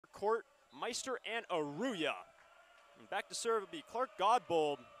Betancourt, Meister, and Aruya. And back to serve will be Clark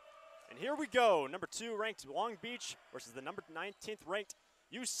Godbold. And here we go, number 2 ranked Long Beach versus the number 19th ranked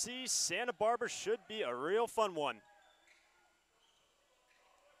UC Santa Barbara. Should be a real fun one.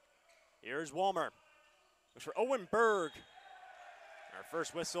 Here's Walmer. Looks for Owen Berg. Our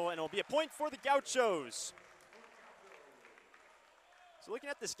first whistle, and it'll be a point for the Gauchos. So looking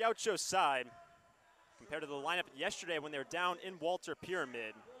at this Gaucho side, compared to the lineup yesterday when they were down in Walter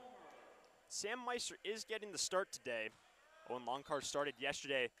Pyramid, Sam Meister is getting the start today. Owen Longcar started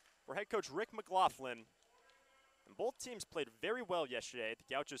yesterday for head coach Rick McLaughlin. And both teams played very well yesterday.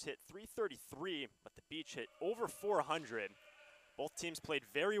 The Gauchos hit .333, but the Beach hit over .400. Both teams played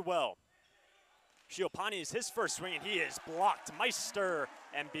very well. Schiopani is his first swing, and he is blocked. Meister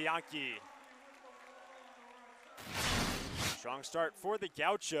and Bianchi. Strong start for the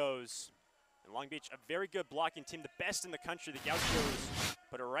Gauchos. And Long Beach, a very good blocking team, the best in the country. The Gauchos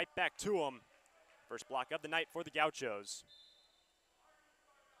put it right back to them. First block of the night for the Gauchos.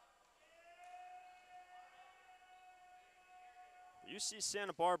 UC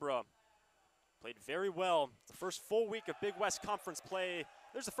Santa Barbara played very well. The first full week of Big West Conference play.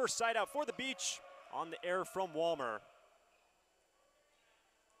 There's the first side out for the Beach on the air from Walmer.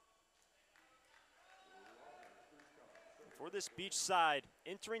 For this Beach side,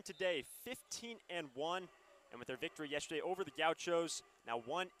 entering today 15-1, and with their victory yesterday over the Gauchos, now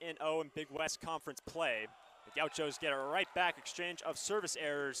 1-0 in Big West Conference play. The Gauchos get it right back, exchange of service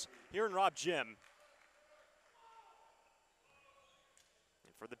errors here in Rob Jim.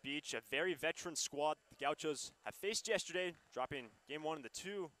 And for the Beach, a very veteran squad the Gauchos have faced yesterday, dropping game 1 of the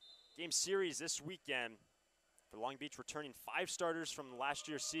 2-game series this weekend. For Long Beach, returning 5 starters from last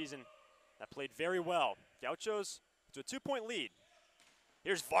year's season that played very well. Gauchos to a 2-point lead.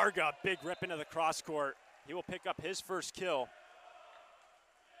 Here's Varga, big rip into the cross court. He will pick up his first kill.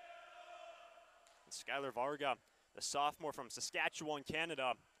 And Skylar Varga, the sophomore from Saskatchewan,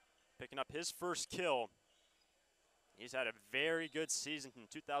 Canada, picking up his first kill. He's had a very good season in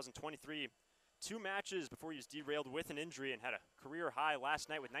 2023. 2 matches before he was derailed with an injury and had a career high last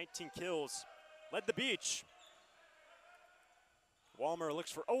night with 19 kills. Led the Beach. Walmer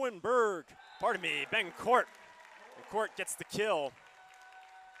looks for Owen Berg. Pardon me, Ben Court. And Court gets the kill.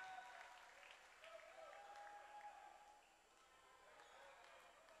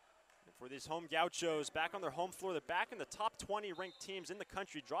 And for these home Gauchos, back on their home floor, they're back in the top 20 ranked teams in the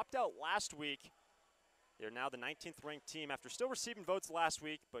country. Dropped out last week. They're now the 19th ranked team after still receiving votes last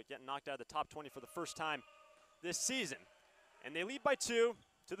week, but getting knocked out of the top 20 for the first time this season. And they lead by 2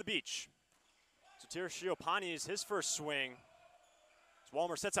 to the Beach. Sotir Schiopani is his first swing.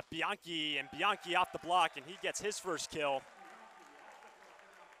 Walmer sets up Bianchi, and Bianchi off the block, and he gets his first kill.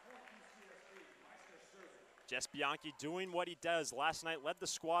 Jess Bianchi doing what he does. Last night led the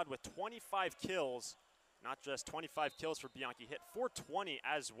squad with 25 kills. Not just 25 kills for Bianchi, hit .420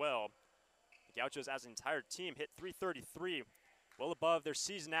 as well. The Gauchos as an entire team hit .333, well above their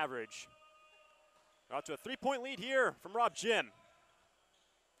season average. They're out to a 3-point lead here from Rob Jim.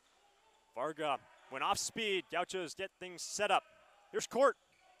 Varga went off speed. Gauchos get things set up. Here's Court.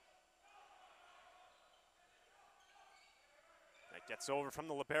 That gets over from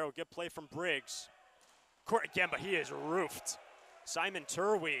the libero. Good play from Briggs. Court again, but he is roofed. Simon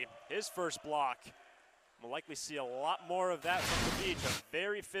Turwey, his first block. We'll likely see a lot more of that from the Beach, a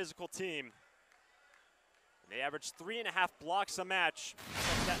very physical team. And they average 3.5 blocks a match.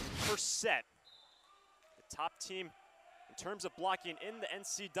 That first set. The top team in terms of blocking in the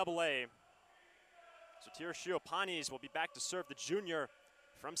NCAA. Sotir Schiopani will be back to serve, the junior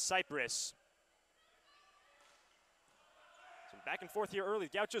from Cyprus. So back and forth here early.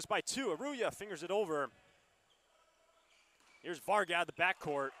 Gauchos by 2. Aruya fingers it over. Here's Varga out of the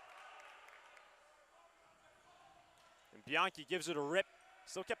backcourt. And Bianchi gives it a rip.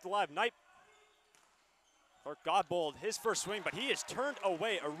 Still kept alive. Knight. Clark Godbold, his first swing, but he is turned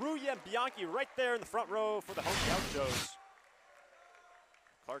away. Aruya and Bianchi right there in the front row for the home Gauchos.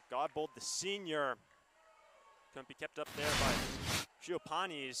 Clark Godbold, the senior. Couldn't be kept up there by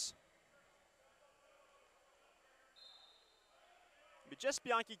Schiopani's. But Jess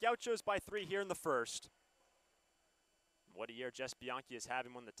Bianchi, Gauchos by 3 here in the first. What a year Jess Bianchi is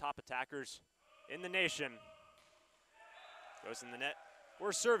having, one of the top attackers in the nation. Goes in the net for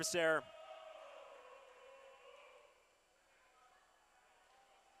a service error.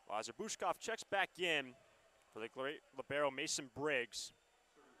 Lazar Bushkov checks back in for the great libero Mason Briggs.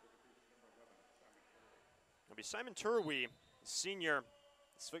 It'll be Simon Turwey, senior,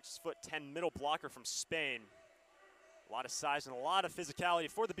 6'10" middle blocker from Spain. A lot of size and a lot of physicality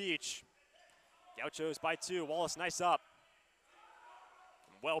for the Beach. Gauchos by 2. Wallace nice up.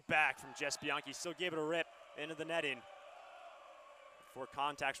 And Well back from Jess Bianchi. Still gave it a rip into the netting. 4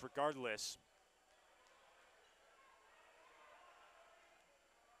 contacts regardless.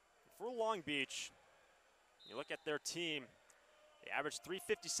 For Long Beach, you look at their team, they averaged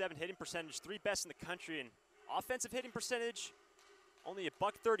 .357 hitting percentage, 3 best in the country, and offensive hitting percentage, only a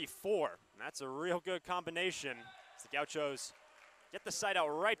 .134. And that's a real good combination as the Gauchos get the side out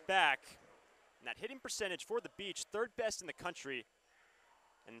right back. And that hitting percentage for the Beach, 3rd best in the country.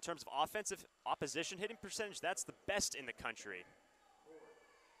 And in terms of offensive opposition hitting percentage, that's the best in the country.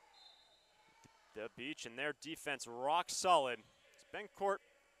 The Beach and their defense rock solid. It's Bencourt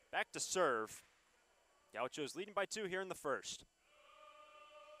back to serve. Gauchos leading by 2 here in the first.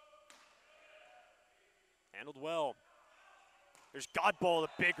 Handled well. There's Godboll,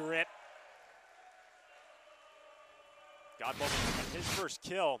 the big rip. Godboll got his first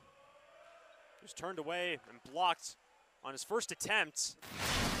kill. He was turned away and blocked on his first attempt.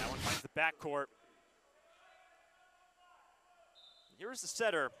 That one finds the backcourt. Here's the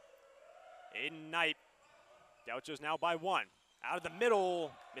setter, Aiden Knight. Gauchos now by 1. Out of the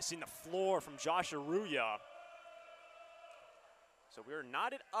middle, missing the floor from Josh Aruya. So we're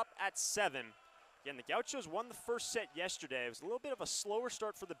knotted up at 7. Again, the Gauchos won the first set yesterday. It was a little bit of a slower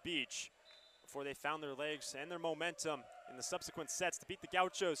start for the Beach before they found their legs and their momentum in the subsequent sets to beat the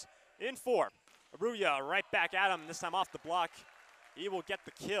Gauchos in 4. Aruya right back at him, this time off the block. He will get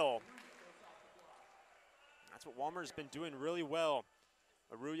the kill. That's what Walmer's been doing really well.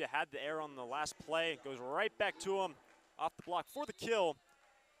 Aruya had the error on the last play, goes right back to him, off the block for the kill.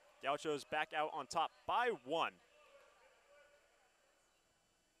 Gauchos back out on top by 1.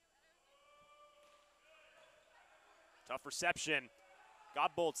 Tough reception.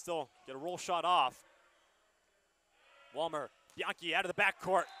 Godbold still get a roll shot off. Walmer, Bianchi out of the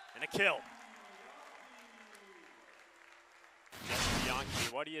backcourt, and a kill. Jesse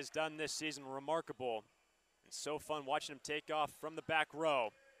Bianchi, what he has done this season, remarkable. And so fun watching him take off from the back row.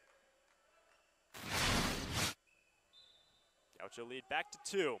 Gaucho lead back to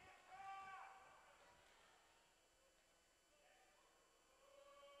 2.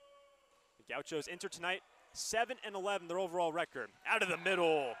 The Gauchos enter tonight 7-11, their overall record. Out of the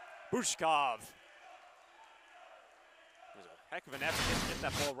middle, Bushkov. There's a heck of an effort to get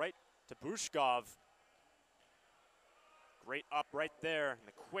that ball right to Bushkov. Great up right there, and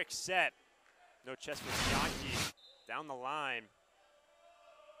the quick set. No chest for Bianchi down the line.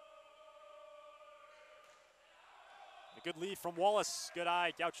 A good lead from Wallace, good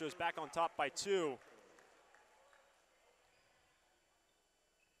eye. Gauchos back on top by 2.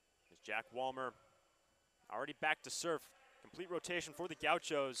 There's Jack Walmer already back to serve. Complete rotation for the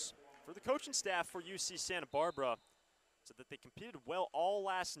Gauchos. For the coaching staff for UC Santa Barbara, so that they competed well all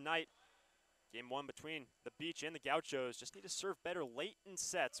last night. Game 1 between the Beach and the Gauchos. Just need to serve better late in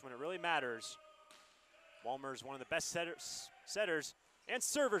sets when it really matters. Walmer is one of the best setters and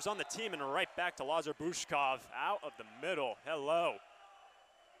servers on the team, and right back to Lazar Bushkov out of the middle. Hello.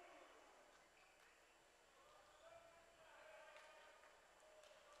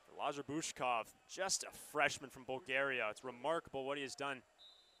 Lazar Bushkov, just a freshman from Bulgaria. It's remarkable what he has done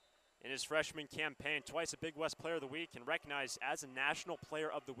in his freshman campaign. Twice a Big West Player of the Week and recognized as a National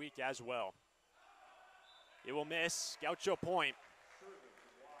Player of the Week as well. He will miss. Gaucho point.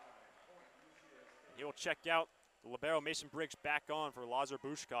 He will check out the libero Mason Briggs back on for Lazar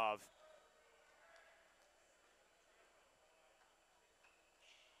Bushkov.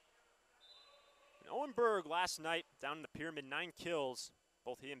 And Owen Berg last night down in the pyramid, 9 kills.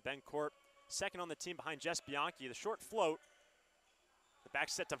 Both he and Bencourt. Second on the team behind Jess Bianchi. The short float. The back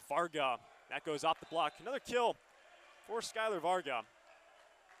set to Varga. That goes off the block. Another kill for Skylar Varga.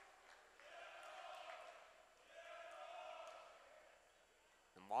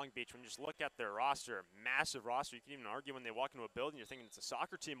 And Long Beach, when you just look at their roster, massive roster. You can even argue when they walk into a building, you're thinking it's a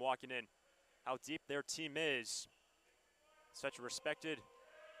soccer team walking in, how deep their team is. Such a respected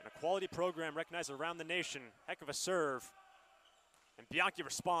and a quality program recognized around the nation. Heck of a serve. And Bianchi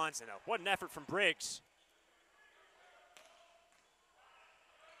responds, and what an effort from Briggs.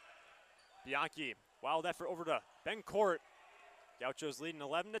 Bianchi, wild effort over to Bencourt. Gauchos leading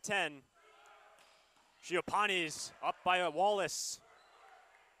 11-10. Chiopani's up by Wallace.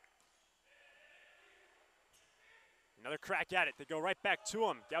 Another crack at it. They go right back to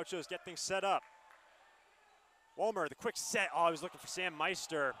him. Gauchos get things set up. Walmer, the quick set. Oh, I was looking for Sam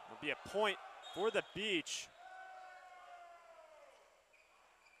Meister. It'll be a point for the Beach.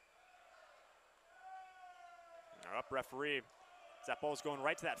 Our up referee. That ball's going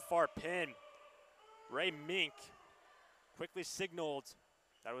right to that far pin. Ray Mink quickly signaled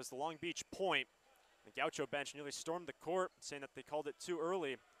that it was the Long Beach point. The Gaucho bench nearly stormed the court, saying that they called it too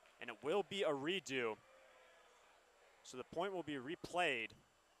early, and it will be a redo. So the point will be replayed.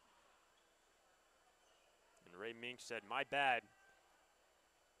 And Ray Mink said, my bad.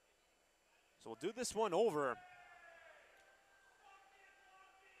 So we'll do this one over.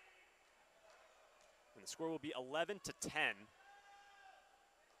 And the score will be 11-10.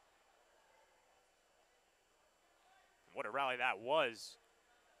 What a rally that was.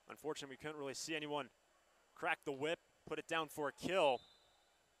 Unfortunately, we couldn't really see anyone crack the whip, put it down for a kill.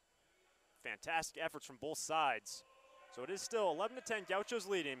 Fantastic efforts from both sides. So it is still 11-10, Gauchos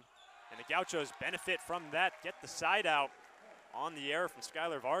leading, and the Gauchos benefit from that, get the side out on the air from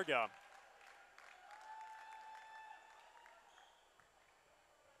Skylar Varga.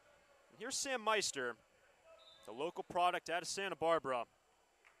 And here's Sam Meister, the local product out of Santa Barbara.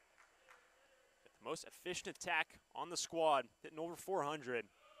 Got the most efficient attack on the squad, hitting over 400.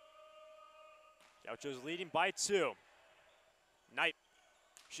 Gauchos leading by 2. Knight,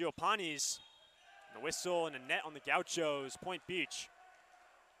 Shiopanis, and the whistle and a net on the Gauchos, Point Beach.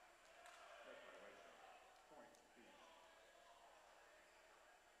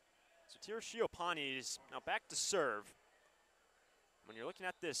 So Tira Shiopanis now back to serve. When you're looking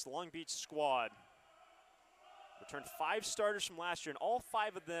at this Long Beach squad, returned 5 starters from last year, and all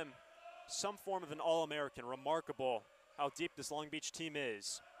 5 of them some form of an All-American. Remarkable how deep this Long Beach team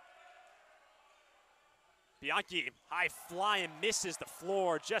is. Bianchi, high fly and misses the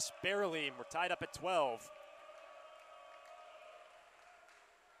floor just barely, and we're tied up at 12.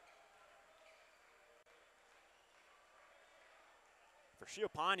 For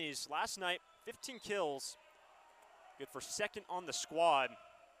Shiopanis, last night, 15 kills, good for 2nd on the squad,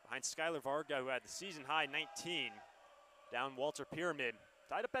 behind Skylar Varga, who had the season high 19, down Walter Pyramid.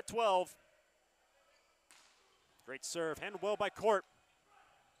 Tied up at 12. Great serve, handled well by Court.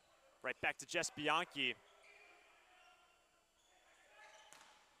 Right back to Jess Bianchi.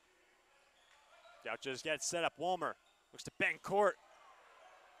 Gauchos get it set up. Walmer looks to bang Court.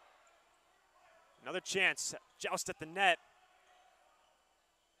 Another chance. Joust at the net.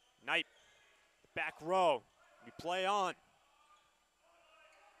 Knight, the back row. We play on.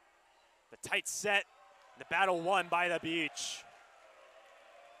 The tight set. The battle won by the Beach.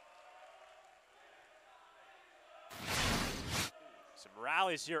 Some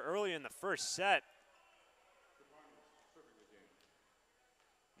rallies here early in the first set.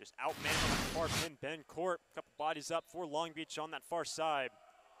 Just outmanned on that far pin, Ben Court. A couple bodies up for Long Beach on that far side.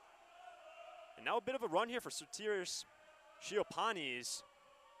 And now a bit of a run here for Sotiris Shiopanis.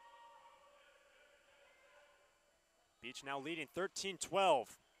 Beach now leading 13-12.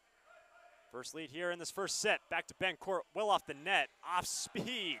 First lead here in this first set. Back to Ben Court, well off the net, off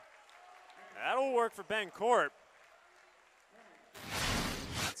speed. That'll work for Ben Court.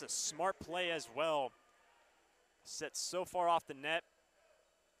 That's a smart play as well. Set so far off the net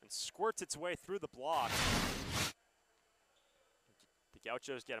and squirts its way through the block. The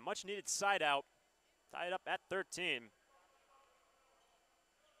Gauchos get a much needed side out, tied up at 13.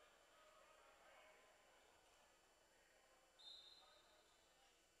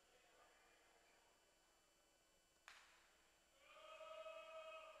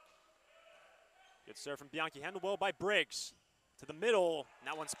 Good serve from Bianchi, handled well by Briggs. To the middle, and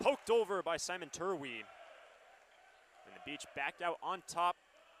that one's poked over by Simon Turwey. And the Beach back out on top.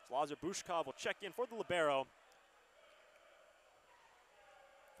 Lazar Bushkov will check in for the libero.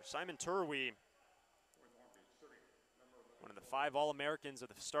 For Simon Turwey, one of the 5 All-Americans of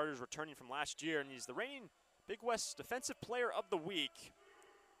the starters returning from last year, and he's the reigning Big West Defensive Player of the Week.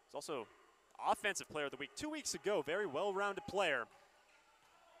 He's also Offensive Player of the Week 2 weeks ago, very well-rounded player.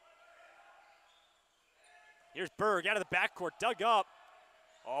 Here's Berg out of the backcourt, dug up.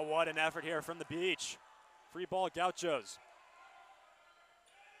 Oh, what an effort here from the Beach. Free ball Gauchos.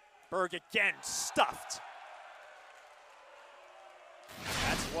 Berg again, stuffed.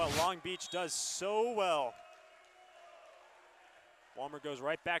 That's what Long Beach does so well. Walmer goes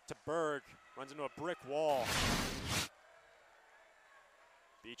right back to Berg, runs into a brick wall.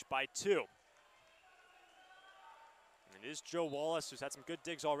 Beach by 2. And it is Joe Wallace, who's had some good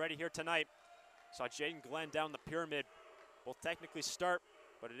digs already here tonight. Saw Jaden Glenn down the pyramid. Both technically start,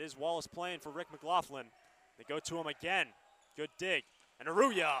 but it is Wallace playing for Rick McLaughlin. They go to him again. Good dig. And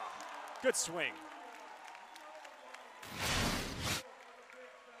Aruya, good swing.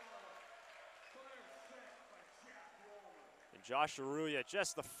 And Josh Aruya,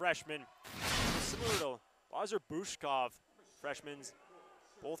 just the freshman. Similar to Lazar Bushkov, freshmen,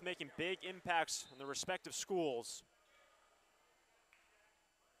 both making big impacts in their respective schools.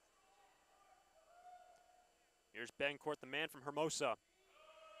 Here's Ben Court, the man from Hermosa.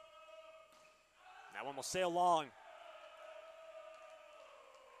 That one will sail long.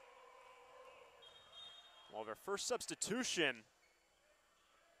 Well, their first substitution.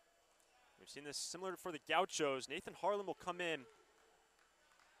 We've seen this similar for the Gauchos. Nathan Harlan will come in,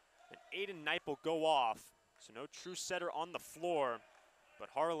 and Aiden Knipe will go off. So no true setter on the floor, but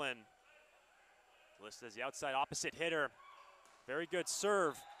Harlan listed as the outside opposite hitter. Very good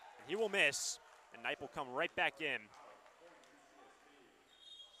serve, and he will miss, and Knipe will come right back in.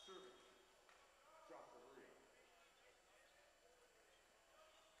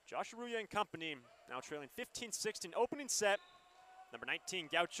 Josh Arruya and company now trailing 15-16, opening set. Number 19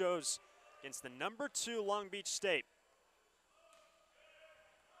 Gauchos against the number 2 Long Beach State.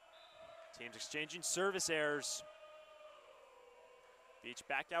 Teams exchanging service errors. Beach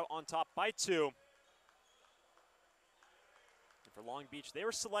back out on top by 2. And for Long Beach, they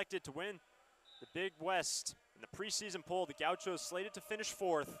were selected to win the Big West in the preseason poll. The Gauchos slated to finish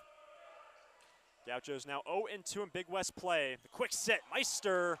 4th. Gauchos now 0-2 in Big West play. The quick set,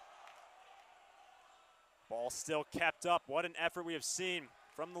 Meister. Ball still kept up. What an effort we have seen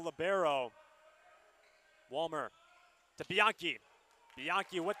from the libero. Walmer to Bianchi.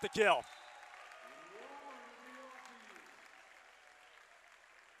 Bianchi with the kill.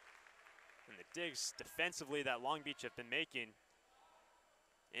 And the digs defensively that Long Beach have been making.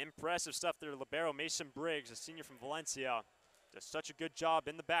 Impressive stuff there. Libero Mason Briggs, a senior from Valencia, does such a good job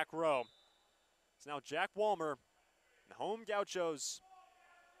in the back row. It's now Jack Walmer, the home Gauchos,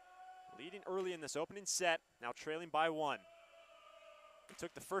 leading early in this opening set, now trailing by 1. They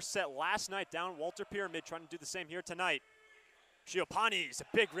took the first set last night down Walter Pyramid, trying to do the same here tonight. Chiopani's a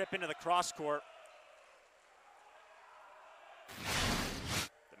big rip into the cross court.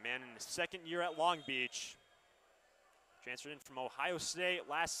 The man in his second year at Long Beach. Transferred in from Ohio State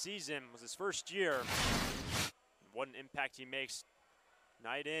last season, was his first year. And what an impact he makes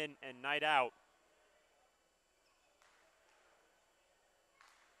night in and night out.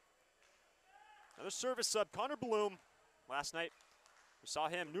 Another service sub, Connor Bloom. Last night, we saw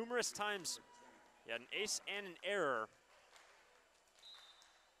him numerous times. He had an ace and an error.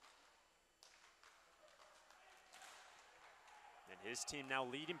 And his team now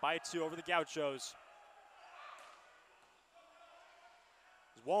leading by 2 over the Gauchos.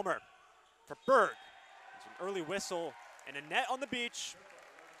 There's Walmer for Berg. There's an early whistle and a net on the beach.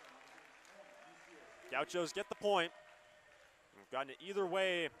 Gauchos get the point. We've gotten it either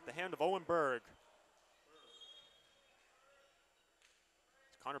way, the hand of Owen Berg.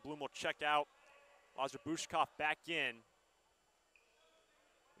 Connor Bloom will check out. Lazar Bushkov back in.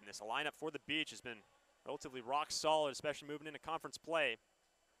 And this lineup for the Beach has been relatively rock solid, especially moving into conference play.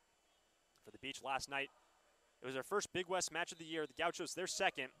 For the Beach last night, it was their first Big West match of the year. The Gauchos, their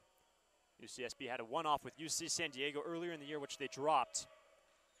second. UCSB had a one-off with UC San Diego earlier in the year, which they dropped.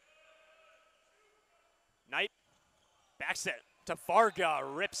 Knight, back set to Varga,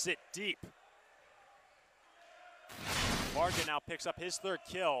 rips it deep. Varga now picks up his 3rd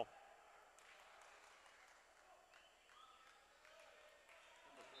kill.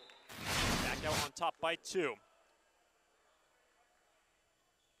 Back out on top by 2.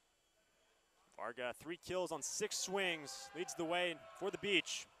 Varga, 3 kills on 6 swings, leads the way for the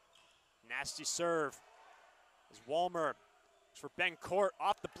Beach. Nasty serve is Walmer. It's for Ben Court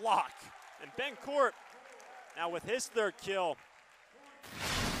off the block. And Ben Court now with his 3rd kill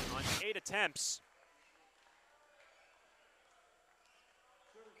on 8 attempts.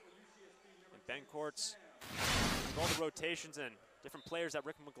 Ben Court's all the rotations and different players that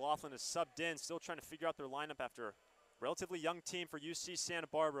Rick McLaughlin has subbed in, still trying to figure out their lineup after a relatively young team for UC Santa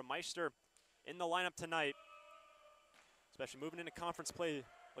Barbara. Meister in the lineup tonight, especially moving into conference play,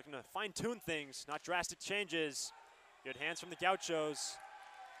 looking to fine-tune things, not drastic changes. Good hands from the Gauchos.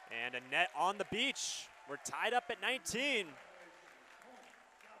 And a net on the Beach. We're tied up at 19.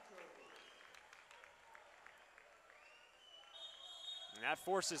 And that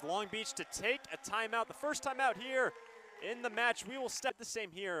forces Long Beach to take a timeout. The first timeout here in the match. We will step the same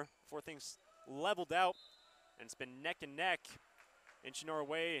here before things leveled out. And it's been neck and neck, inching our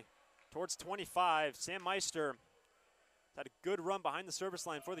way towards 25. Sam Meister had a good run behind the service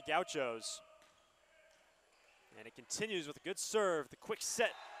line for the Gauchos. And it continues with a good serve. The quick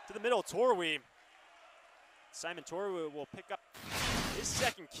set to the middle, Torwey. Simon Torwey will pick up his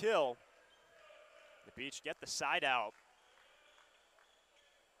 2nd kill. The Beach get the side out.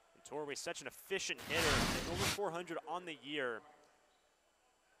 Torway, such an efficient hitter, over 400 on the year.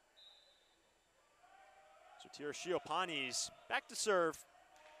 Sotira Chiopani's back to serve.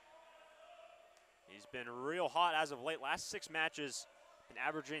 He's been real hot as of late. Last 6 matches, been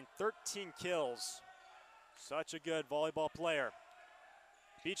averaging 13 kills. Such a good volleyball player.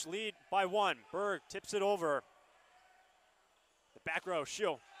 Beach lead by 1. Berg tips it over. The back row,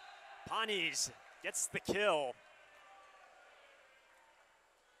 Shio Panis gets the kill.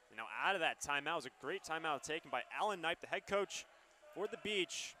 And now out of that timeout, was a great timeout taken by Alan Knipe, the head coach for the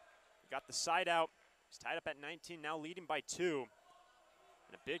Beach. Got the side out. He's tied up at 19, now leading by 2.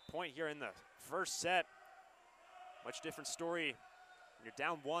 And a big point here in the first set. Much different story when you're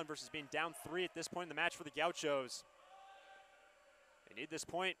down 1 versus being down 3 at this point in the match for the Gauchos. They need this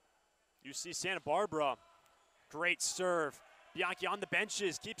point. UC Santa Barbara. Great serve. Bianchi on the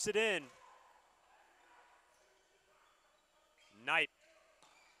benches, keeps it in. Knight.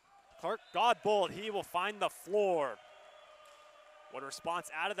 Clark Godbold, he will find the floor. What a response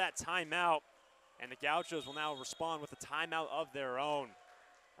out of that timeout. And the Gauchos will now respond with a timeout of their own.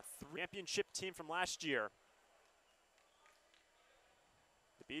 A championship team from last year.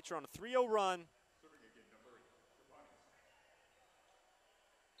 The Beach are on a 3-0 run.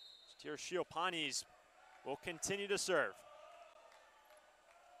 Tirashio Panis will continue to serve.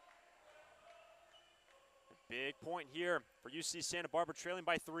 A big point here for UC Santa Barbara, trailing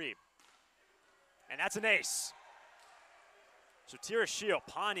by 3. And that's an ace. So Tirashio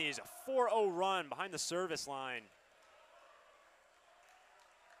Panis, a 4-0 run behind the service line.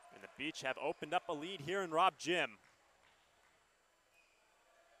 And the Beach have opened up a lead here in Rob Jim.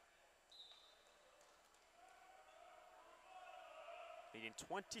 Leading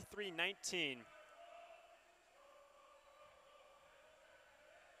 23-19.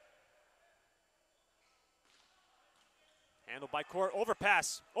 Handled by Court,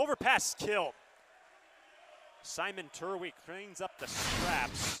 overpass kill. Simon Turwick cleans up the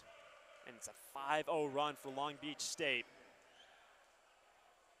scraps, and it's a 5-0 run for Long Beach State.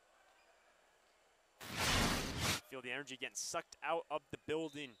 Feel the energy getting sucked out of the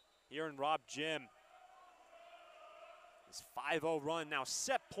building here in Rob Jim. This 5-0 run now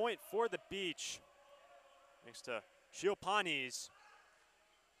set point for the Beach. Next to Shiopanis.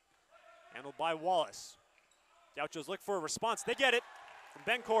 Handled by Wallace. Gauchos look for a response. They get it from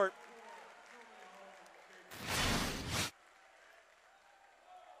Bencourt.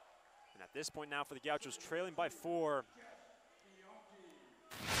 And at this point now for the Gauchos, trailing by 4.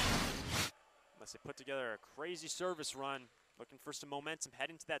 Unless they put together a crazy service run, looking for some momentum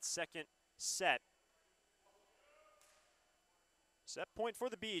heading to that second set. Set point for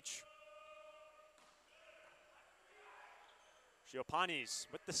the Beach. Shiopanis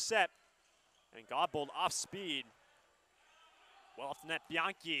with the set. And Godbold off speed. Well off the net,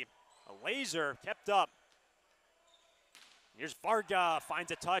 Bianchi. A laser kept up. Here's Varga,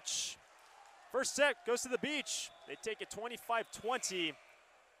 finds a touch. First set goes to the Beach. They take it 25-20.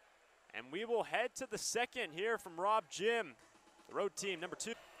 And we will head to the second here from Rob Jim, the road team, number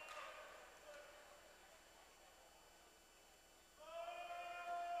 2.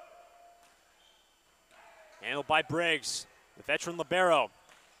 Handled by Briggs, the veteran libero.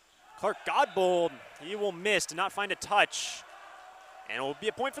 Clark Godbold, he will miss, did not find a touch. And it will be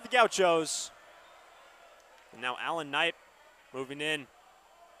a point for the Gauchos. And now Alan Knipe moving in,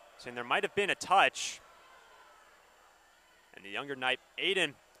 saying there might have been a touch. And the younger Knipe,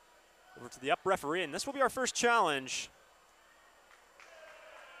 Aiden, over to the up referee, and this will be our first challenge.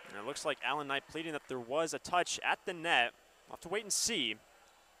 And it looks like Alan Knipe pleading that there was a touch at the net. We'll have to wait and see.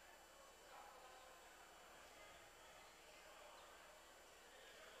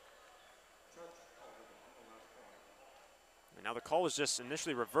 And now the call was just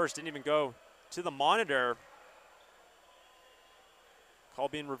initially reversed, didn't even go to the monitor. Call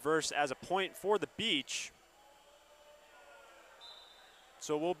being reversed as a point for the Beach.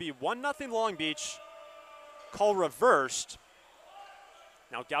 So it will be 1-0 Long Beach. Call reversed.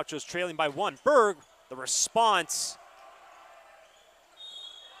 Now Gauchos trailing by 1. Berg, the response.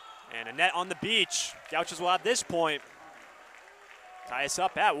 And a net on the Beach. Gauchos will have this point. Tie us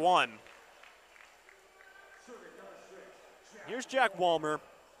up at 1. Here's Jack Walmer.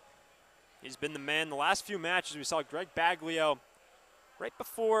 He's been the man the last few matches. We saw Greg Baglio right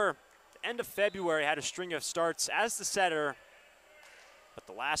before the end of February had a string of starts as the setter. But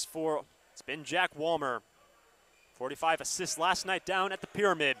the last 4, it's been Jack Walmer. 45 assists last night down at the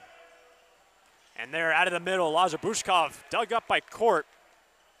Pyramid. And there out of the middle, Lazar Bushkov dug up by Court.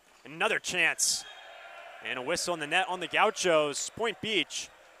 Another chance. And a whistle in the net on the Gauchos. Point Beach.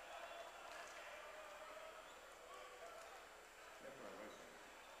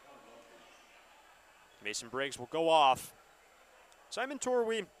 Mason Briggs will go off. Simon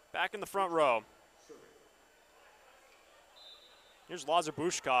Torwey back in the front row. Here's Lazar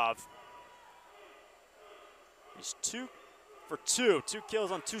Bushkov. He's 2 for 2. 2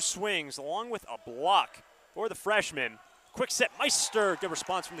 kills on 2 swings, along with a block for the freshman. Quick set, Meister. Good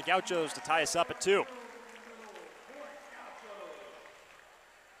response from the Gauchos to tie us up at 2.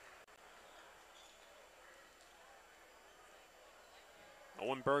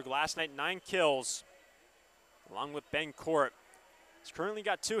 Owenberg last night, 9 kills, along with Ben Court. He's currently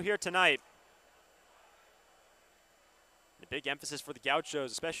got 2 here tonight. The big emphasis for the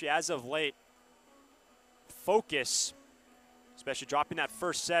Gauchos, especially as of late, focus, especially dropping that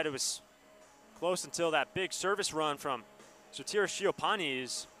first set. It was close until that big service run from Sotira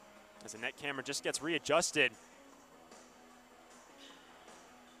Shiopanis as the net camera just gets readjusted.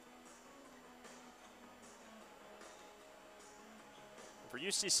 For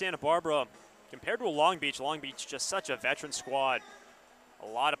UC Santa Barbara, compared to Long Beach just such a veteran squad. A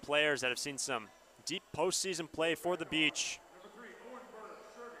lot of players that have seen some deep postseason play for the Beach.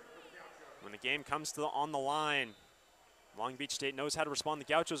 When the game comes to on the line, Long Beach State knows how to respond. The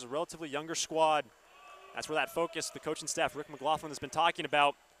Gauchos, a relatively younger squad. That's where that focus, the coaching staff, Rick McLaughlin, has been talking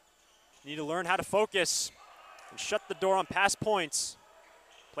about. You need to learn how to focus and shut the door on pass points.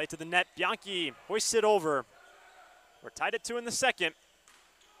 Play to the net, Bianchi hoists it over. We're tied at 2 in the second.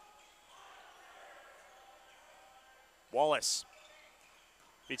 Wallace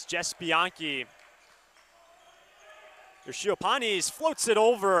beats Jess Bianchi. Shiopanis floats it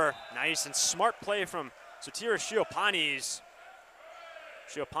over. Nice and smart play from Sotira Shiopanis.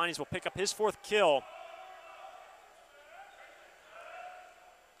 Shiopanis will pick up his 4th kill.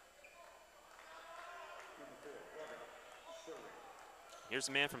 Here's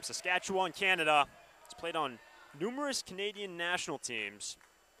a man from Saskatchewan, Canada. He's played on numerous Canadian national teams.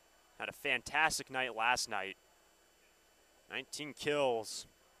 Had a fantastic night last night. 19 kills.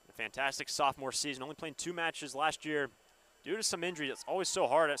 A fantastic sophomore season. Only playing 2 matches last year due to some injury. It's always so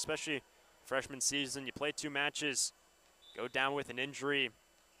hard, especially freshman season. You play 2 matches, go down with an injury.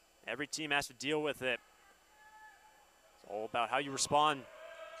 Every team has to deal with it. It's all about how you respond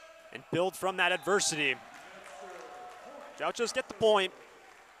and build from that adversity. Gauchos get the point.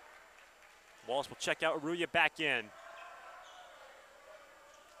 Wallace will check out Aruya back in.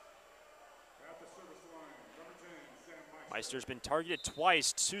 Meister's been targeted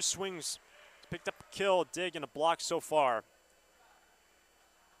twice, 2 swings, picked up a kill, a dig, and a block so far.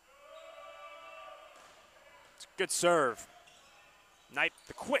 It's a good serve. Knight,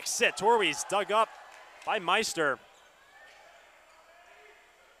 the quick set, Torwey's dug up by Meister.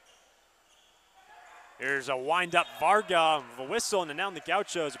 Here's a wind-up Varga, the whistle, and now the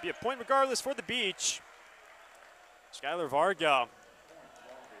Gauchos. It'll be a point regardless for the Beach. Skylar Varga.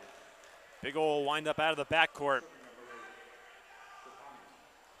 Big ol' wind-up out of the backcourt.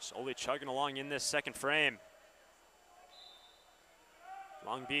 Slowly chugging along in this second frame.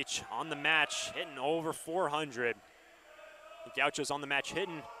 Long Beach on the match, hitting over 400. The Gauchos on the match,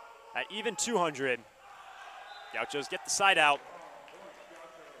 hitting at even 200. Gauchos get the side out.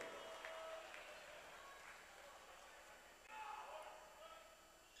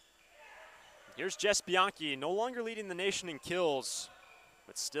 Here's Jess Bianchi, no longer leading the nation in kills,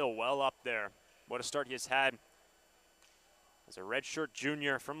 but still well up there. What a start he has had as a redshirt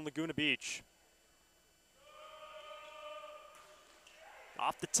junior from Laguna Beach.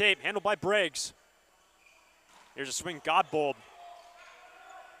 Off the tape, handled by Briggs. Here's a swing, Godbold.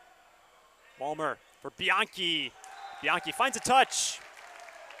 Walmer for Bianchi. Bianchi finds a touch.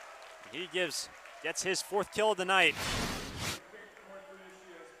 He gets his 4th kill of the night.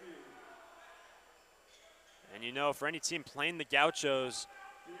 And you know, for any team playing the Gauchos,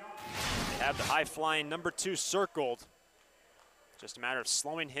 they have the high-flying number 2 circled. Just a matter of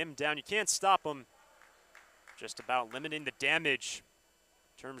slowing him down. You can't stop him. Just about limiting the damage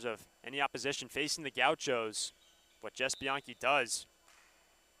in terms of any opposition facing the Gauchos. What Jess Bianchi does.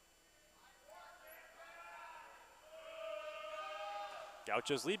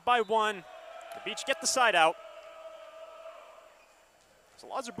 Gauchos lead by 1. The Beach get the side out. So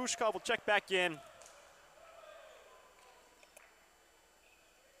Lazar Bushkov will check back in.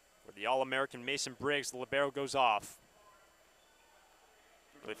 For the All-American Mason Briggs, the libero goes off.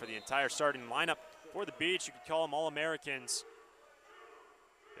 Really for the entire starting lineup for the Beach, you could call them All-Americans.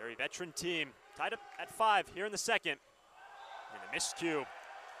 Very veteran team, tied up at 5 here in the second. And a miscue.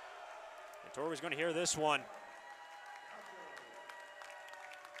 And Torway's going to hear this one.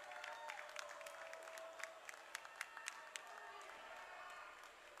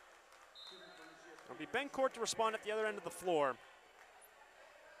 It'll be Ben Court to respond at the other end of the floor.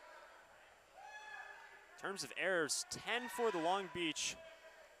 In terms of errors, 10 for the Long Beach.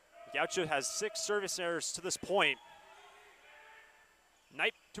 Gaucho has 6 service errors to this point.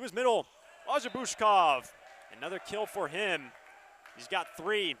 Knight to his middle, Lazar Bushkov. Another kill for him. He's got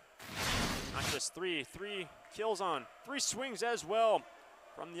 3. Not just three kills on 3 swings as well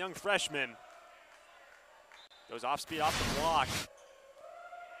from the young freshman. Goes off speed off the block.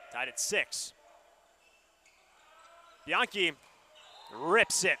 Tied at 6. Bianchi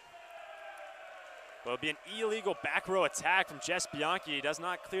rips it. But it'll be an illegal back row attack from Jess Bianchi. He does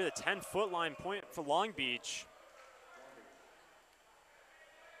not clear the 10-foot line, point for Long Beach.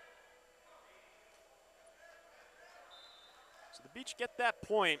 So the Beach get that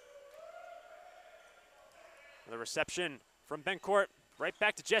point. The reception from Bencourt, right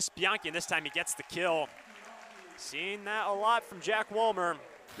back to Jess Bianchi, and this time he gets the kill. Seeing that a lot from Jack Walmer.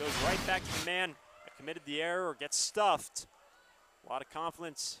 Goes right back to the man that committed the error or gets stuffed. A lot of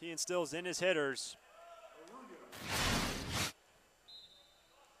confidence he instills in his hitters.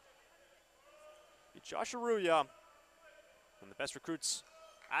 Josh Aruya, one of the best recruits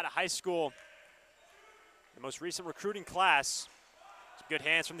out of high school. The most recent recruiting class. Some good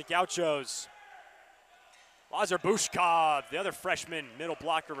hands from the Gauchos. Lazar Bushkov, the other freshman middle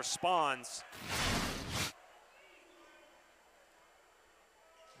blocker, responds.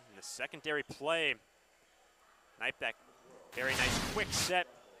 In the secondary play, Knipe that very nice quick set.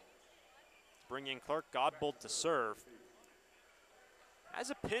 Bring in Clark Godbold to serve. As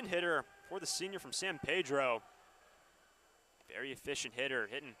a pin hitter for the senior from San Pedro. Very efficient hitter,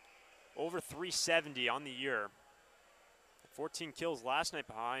 hitting over 370 on the year. 14 kills last night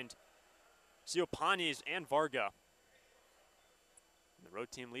behind Siopanis and Varga. And the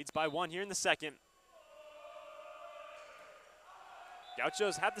road team leads by 1 here in the second.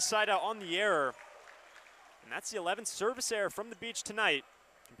 Gauchos have the side out on the error. And that's the 11th service error from the Beach tonight,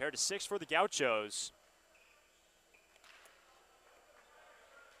 compared to 6 for the Gauchos.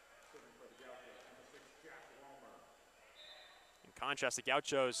 In contrast, the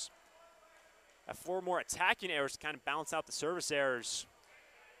Gauchos have 4 more attacking errors to kind of balance out the service errors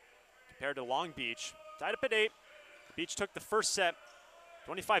compared to Long Beach. Tied up at 8. The Beach took the first set,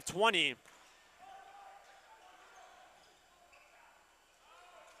 25-20.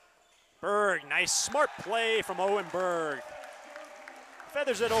 Berg, nice smart play from Owen Berg.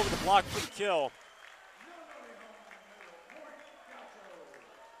 Feathers it over the block for the kill.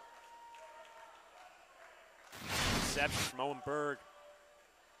 Reception from Owen Berg.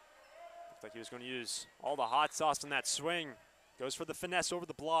 Looked like he was going to use all the hot sauce on that swing. Goes for the finesse over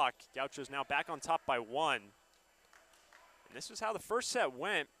the block. Gauchos now back on top by 1. And this is how the first set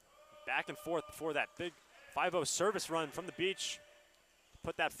went. Back and forth before that big 5-0 service run from the Beach.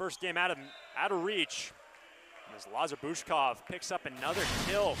 Put that first game out of reach. And as Lazar Bushkov picks up another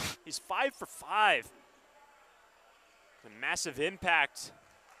kill. He's 5 for 5. A massive impact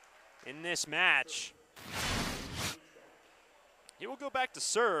in this match. He will go back to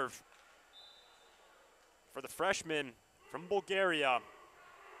serve for the freshman from Bulgaria.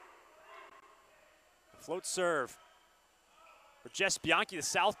 Float serve for Jess Bianchi, the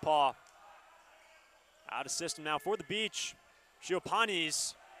southpaw. Out of system now for the Beach.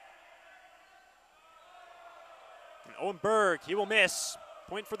 Siopanis. And Owen Berg, he will miss.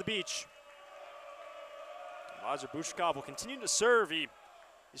 Point for the Beach. Lazar Bushkov will continue to serve.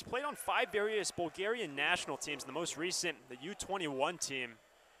 He's played on 5 various Bulgarian national teams. The most recent, the U21 team.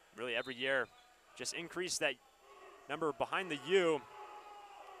 Really every year, just increase that number behind the U.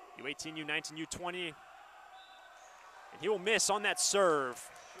 U18, U19, U20. And he will miss on that serve.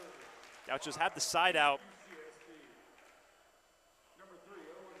 Gauchos have the side out.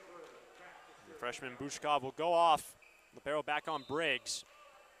 The freshman Bushkov will go off. Libero back on Briggs.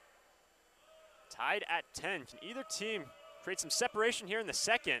 Tied at 10. Can either team create some separation here in the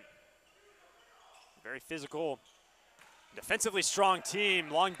second? Very physical, defensively strong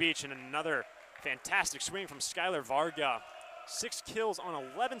team, Long Beach, and another fantastic swing from Skylar Varga. 6 kills on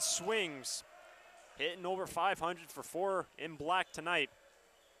 11 swings, hitting over 500 for 4 in black tonight.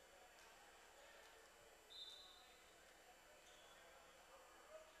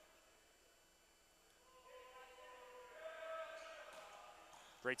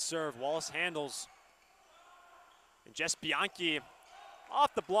 Great serve, Wallace handles. And Jess Bianchi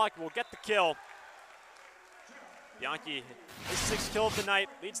off the block will get the kill. Bianchi, his 6th kill of the night,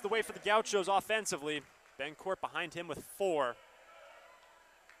 leads the way for the Gauchos offensively. Bencourt behind him with 4.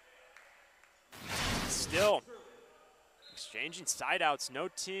 Still, exchanging side outs, no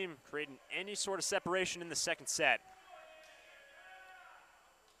team creating any sort of separation in the second set.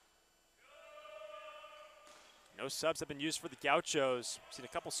 No subs have been used for the Gauchos. Seen a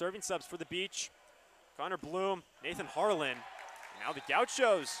couple serving subs for the Beach. Connor Bloom, Nathan Harlan. And now the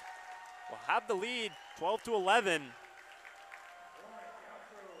Gauchos will have the lead, 12-11.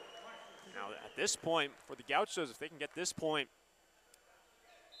 Now at this point, for the Gauchos, if they can get this point,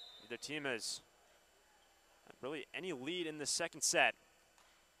 Neither team has really any lead in the second set.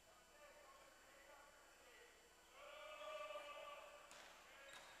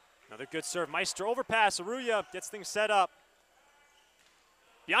 Another good serve. Meister overpass. Aruya gets things set up.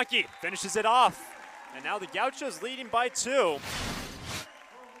 Bianchi finishes it off. And now the Gauchos leading by 2.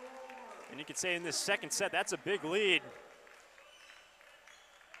 And you can say in this second set, that's a big lead.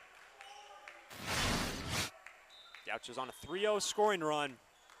 Gauchos on a 3-0 scoring run.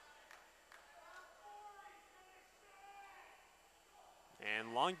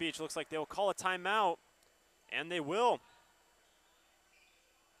 And Long Beach looks like they will call a timeout, and they will.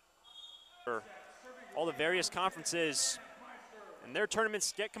 All the various conferences and their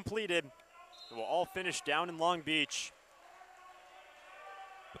tournaments get completed. They will all finish down in Long Beach.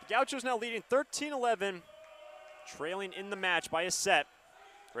 But the Gauchos now leading 13-11, trailing in the match by a set.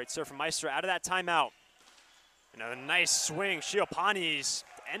 Great serve from Meister out of that timeout. Another nice swing, Shiopanis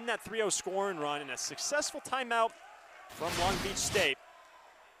to end that 3-0 scoring run, and a successful timeout from Long Beach State.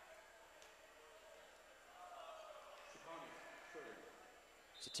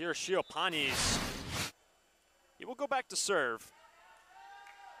 Satira Shiopanis, he will go back to serve.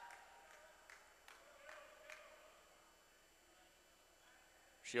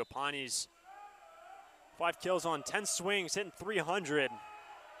 Shiopanis, 5 kills on 10 swings, hitting 300.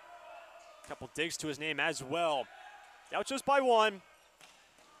 Couple digs to his name as well. Gauchos by 1.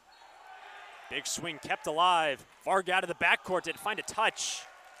 Big swing kept alive. Varga out of the backcourt, did it find a touch?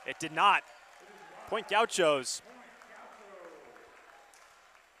 It did not. Point Gauchos.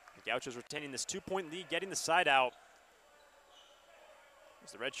 The Gauchos retaining this 2-point lead, getting the side out.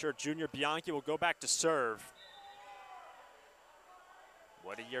 As the redshirt junior Bianchi will go back to serve.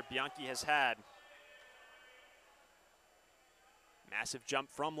 What a year Bianchi has had. Massive jump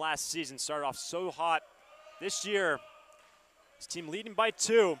from last season, started off so hot. This year, his team leading by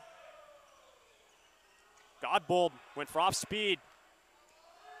 2. Godbold went for off speed.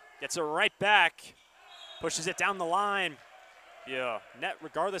 Gets it right back, pushes it down the line. Yeah, net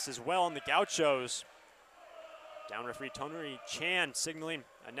regardless as well on the Gauchos. Down referee Tony Chan signaling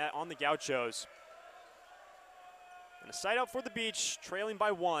a net on the Gauchos. And a side out for the Beach, trailing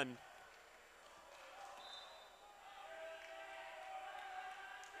by 1.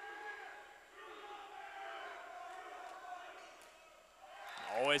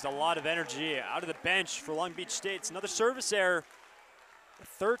 Always a lot of energy out of the bench for Long Beach State. It's another service error,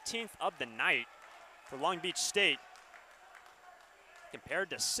 the 13th of the night for Long Beach State, compared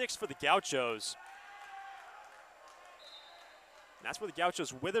to 6 for the Gauchos. And that's where the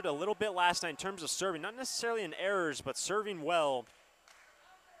Gauchos withered a little bit last night in terms of serving, not necessarily in errors, but serving well.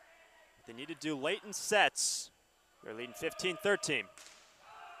 They need to do late in sets. They're leading 15-13.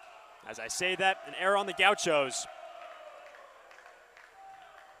 As I say that, an error on the Gauchos.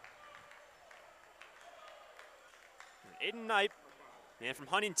 Aiden Knight, man from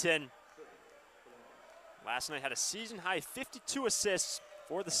Huntington, last night had a season-high 52 assists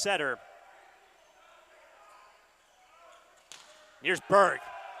for the setter. Here's Berg,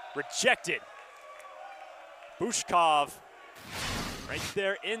 rejected. Bushkov, right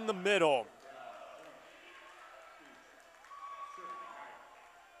there in the middle.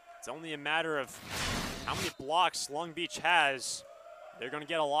 It's only a matter of how many blocks Long Beach has. They're going to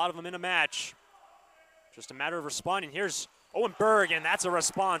get a lot of them in a match. Just a matter of responding. Here's Owen Berg, and that's a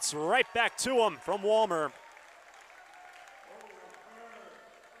response right back to him from Walmer.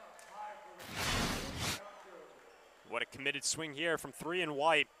 What a committed swing here from 3 and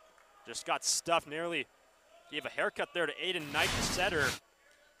White. Just got stuffed, nearly gave a haircut there to Aiden Knight, the setter.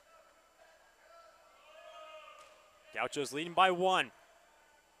 Gauchos leading by 1.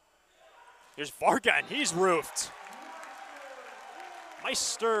 Here's Varga, and he's roofed.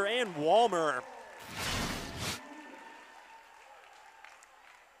 Meister and Walmer.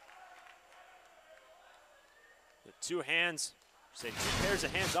 The 2 hands, say 2 pairs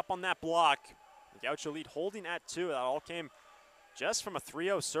of hands up on that block. The Gaucho lead holding at 2. That all came just from a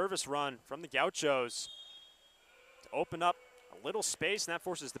 3-0 service run from the Gauchos to open up a little space, and that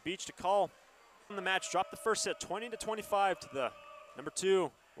forces the Beach to call on the match. Drop the first set 20-25 to the number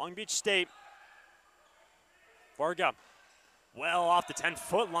 2 Long Beach State. Varga well off the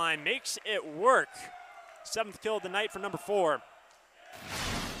 10-foot line, makes it work. 7th kill of the night for number 4.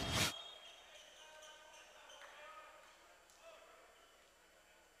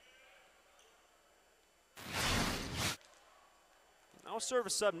 Now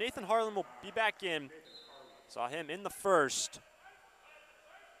service sub, Nathan Harlan will be back in. Saw him in the first.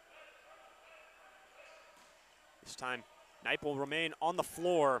 This time, Knipe will remain on the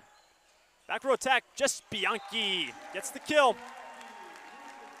floor. Back row attack, just Bianchi gets the kill.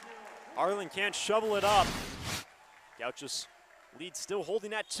 Arlen can't shovel it up. Gauchos lead still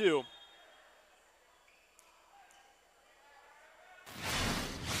holding at 2.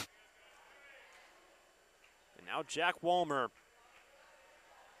 And now Jack Walmer.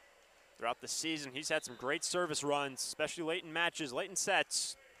 Throughout the season, he's had some great service runs, especially late in matches, late in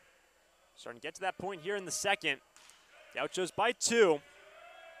sets. Starting to get to that point here in the second. Gauchos by 2.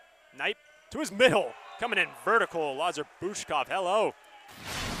 Knight to his middle. Coming in vertical, Lazar Bushkov, hello.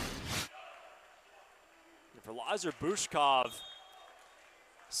 And for Lazar Bushkov,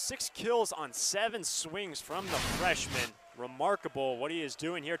 6 kills on 7 swings from the freshman. Remarkable what he is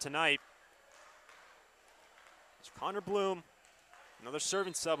doing here tonight. It's Connor Bloom. Another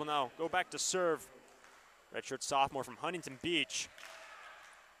serving sub will now go back to serve. Redshirt sophomore from Huntington Beach.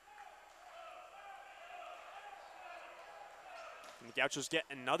 And the Gauchos get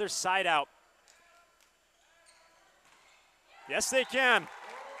another side out. Yes, they can.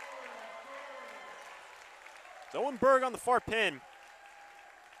 Owen Berg on the far pin.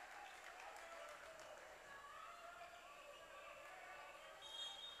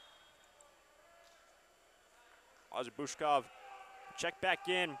 Lazar Bushkov check back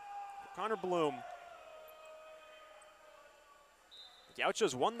in. Connor Bloom. The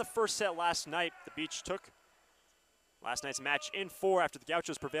Gauchos won the first set last night. The Beach took last night's match in 4 after the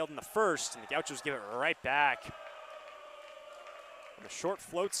Gauchos prevailed in the first, and the Gauchos give it right back. On the short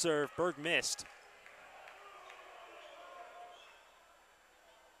float serve, Berg missed.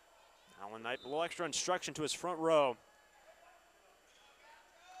 Alan Knight, a little extra instruction to his front row.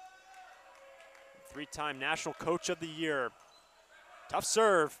 3-time National Coach of the Year. Tough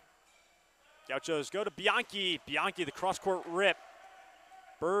serve. Gauchos go to Bianchi. Bianchi, the cross-court rip.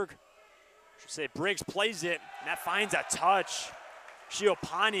 Berg, I should say Briggs plays it, and that finds a touch.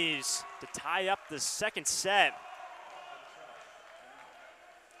 Shiopanis to tie up the second set.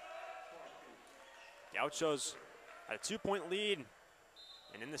 Gauchos had a 2-point lead,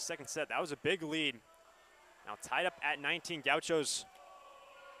 and in the second set, that was a big lead. Now tied up at 19, Gauchos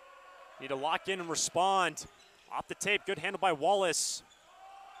need to lock in and respond. Off the tape, good handle by Wallace.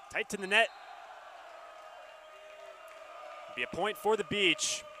 Tight to the net. Be a point for the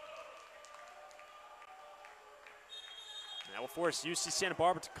Beach. And that will force UC Santa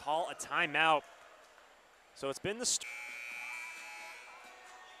Barbara to call a timeout. So it's been the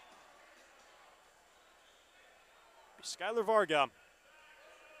Skylar Varga. And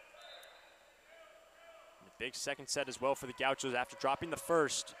a big second set as well for the Gauchos after dropping the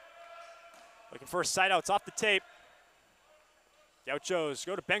first. Looking for a side out, it's off the tape. Gauchos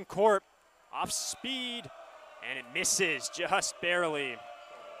go to Ben Court, off speed, and it misses just barely.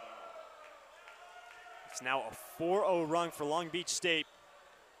 It's now a 4-0 run for Long Beach State.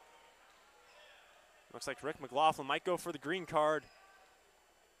 Looks like Rick McLaughlin might go for the green card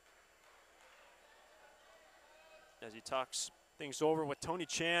as he talks things over with Tony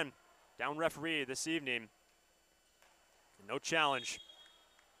Chan, down referee this evening. No challenge.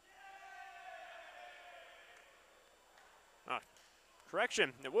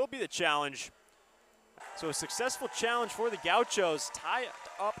 Correction, it will be the challenge. So a successful challenge for the Gauchos, tied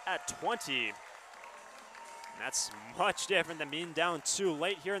up at 20. And that's much different than being down 2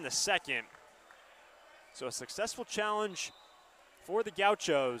 late here in the second. So a successful challenge for the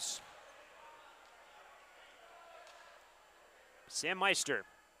Gauchos. Sam Meister.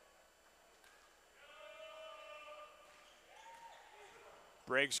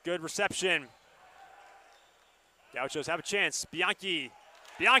 Briggs, good reception. Gauchos have a chance. Bianchi.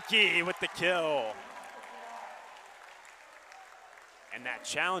 Bianchi with the kill. And that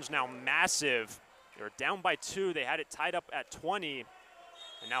challenge now massive. They were down by 2. They had it tied up at 20.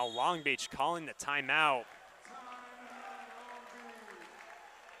 And now Long Beach calling the timeout.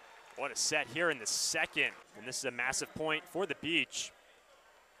 What a set here in the second. And this is a massive point for the Beach.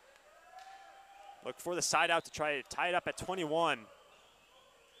 Look for the side out to try to tie it up at 21.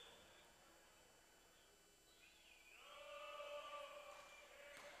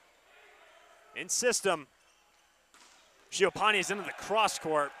 In system, Giopani is into the cross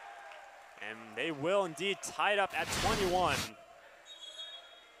court, and they will indeed tie it up at 21.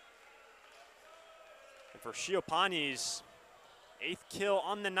 And for Giopani's 8th kill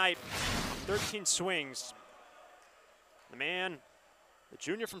on the night, 13 swings. The man, the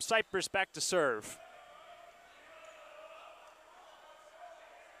junior from Cyprus, back to serve.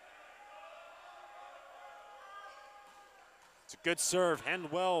 It's a good serve,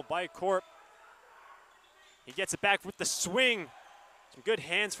 handled well by Corp. He gets it back with the swing. Some good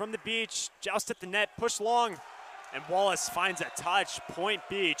hands from the Beach. Joust at the net, push long. And Wallace finds a touch, point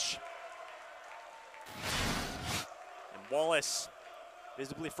Beach. And Wallace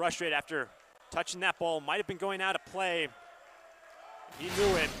visibly frustrated after touching that ball. Might have been going out of play. He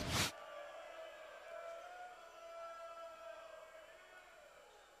knew it.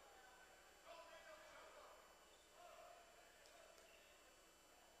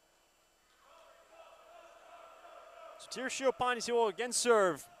 So Shiopani's will again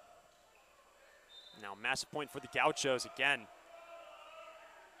serve. Now massive point for the Gauchos again.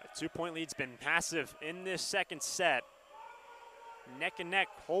 A 2-point lead's been massive in this second set. Neck and neck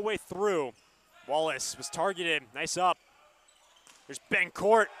whole way through. Wallace was targeted, nice up. There's Ben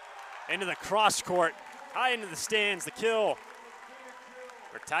Court into the cross court, high into the stands, the kill.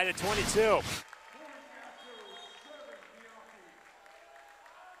 We're tied at 22.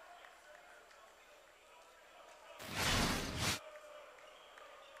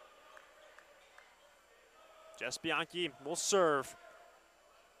 Jess Bianchi will serve.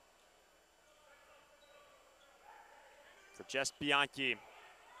 For Jess Bianchi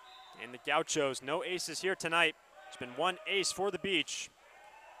and the Gauchos, no aces here tonight. There's been one ace for the Beach.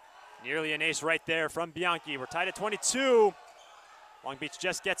 Nearly an ace right there from Bianchi. We're tied at 22. Long Beach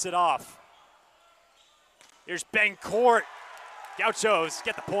just gets it off. Here's Ben Court. Gauchos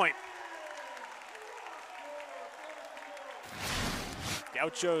get the point.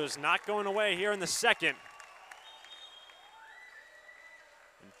 Gauchos not going away here in the second.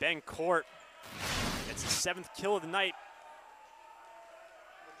 And Ben Court gets his 7th kill of the night.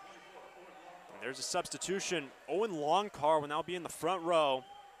 And there's a substitution. Owen Longcar will now be in the front row.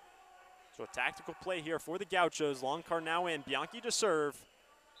 So a tactical play here for the Gauchos. Longcar now in. Bianchi to serve.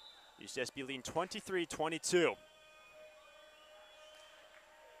 UCSB leading 23-22.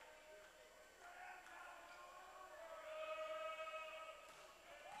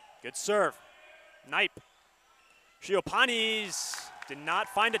 Good serve. Knipe. Shiopani's did not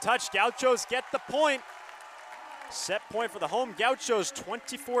find a touch. Gauchos get the point. Set point for the home Gauchos,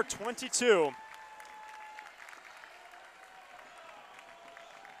 24-22.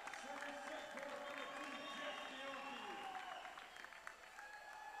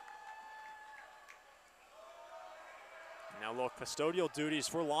 Now a little custodial duties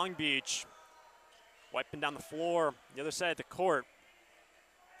for Long Beach. Wiping down the floor, the other side of the court.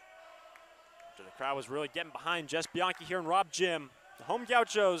 After the crowd was really getting behind Jess Bianchi here in Rob Gym. The home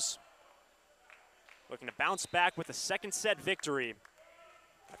Gauchos looking to bounce back with a second set victory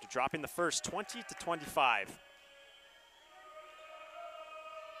after dropping the first 20-25.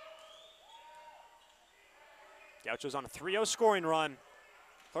 Gauchos on a 3-0 scoring run.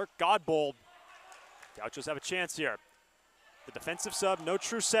 Clark Godbold. Gauchos have a chance here. The defensive sub, no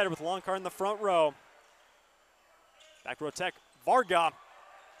true setter with Longcar in the front row. Back row tech, Varga.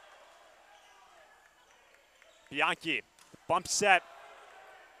 Bianchi, bump set.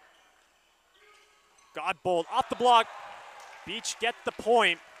 Godbold off the block. Beach get the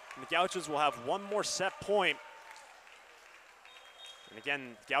point. And the Gauchos will have one more set point. And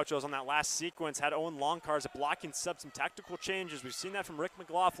again, Gauchos on that last sequence had Owen Longcar as a blocking sub, some tactical changes. We've seen that from Rick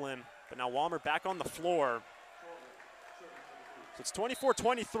McLaughlin, but now Walmer back on the floor. So it's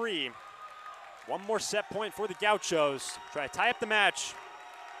 24-23. One more set point for the Gauchos. Try to tie up the match.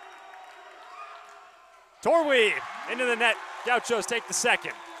 Torwey into the net. Gauchos take the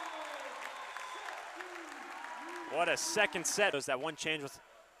second. What a second set. There's that one change with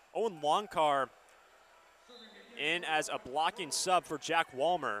Owen Longcar in as a blocking sub for Jack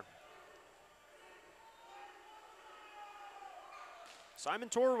Walmer. Simon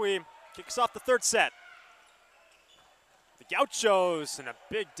Torwey kicks off the third set. The Gauchos and a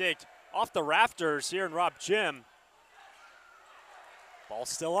big dig off the rafters here in Rob Gym. Ball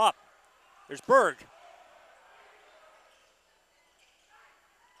still up. There's Berg.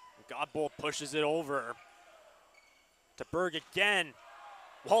 Godbold pushes it over to Berg again.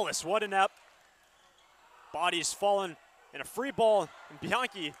 Wallace, what an up. Body's fallen in a free ball, and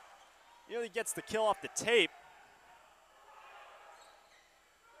Bianchi nearly gets the kill off the tape.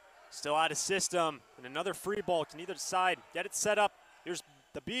 Still out of system, and another free ball. Can either side get it set up. Here's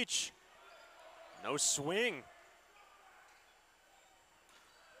the Beach. No swing.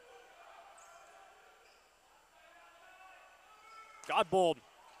 Godbold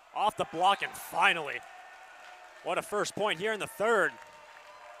off the block, and finally, what a first point here in the third.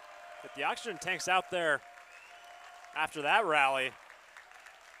 But the oxygen tank's out there after that rally.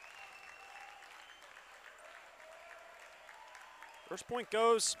 First point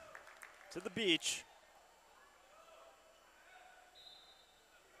goes to the Beach.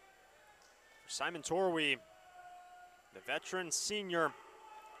 Simon Torwey, the veteran senior,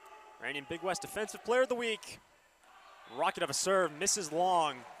 reigning Big West Defensive Player of the Week. Rocket of a serve, misses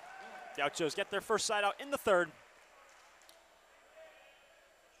long. Gauchos get their first side out in the third.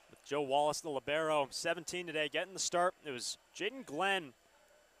 with Joe Wallace, the libero, 17 today, getting the start. It was Jaden Glenn,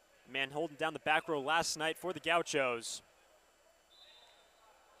 the man holding down the back row last night for the Gauchos.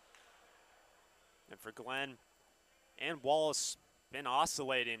 And for Glenn and Wallace, been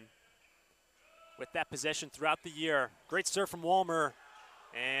oscillating with that possession throughout the year. Great serve from Walmer,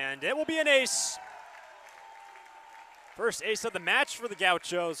 and it will be an ace. First ace of the match for the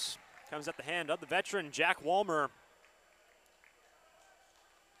Gauchos comes at the hand of the veteran, Jack Walmer.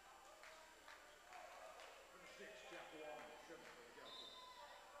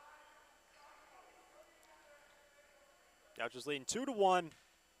 Gauchos leading 2-1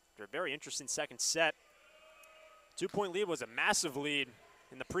 after a very interesting second set. 2-point lead was a massive lead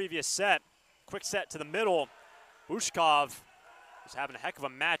in the previous set. Quick set to the middle. Bushkov was having a heck of a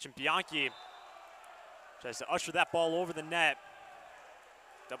match, and Bianchi tries to usher that ball over the net.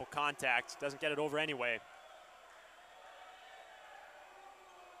 Double contact, doesn't get it over anyway.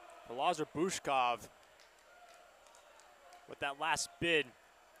 Lazar Bushkov with that last bid.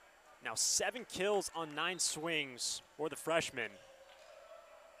 Now 7 kills on 9 swings for the freshman.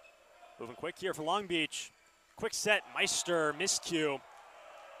 Moving quick here for Long Beach. Quick set, Meister, miscue.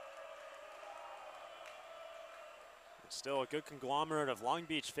 Still a good conglomerate of Long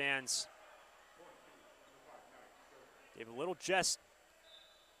Beach fans. Gave a little jest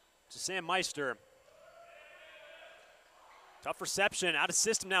to Sam Meister. Tough reception, out of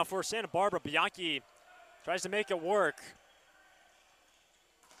system now for Santa Barbara. Bianchi tries to make it work.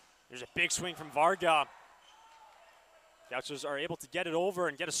 There's a big swing from Varga. Gauchos are able to get it over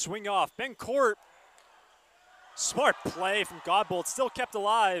and get a swing off. Ben Court, smart play from Godbold, still kept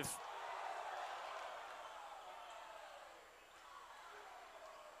alive.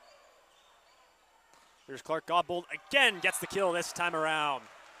 Here's Clark Godbold again, gets the kill this time around.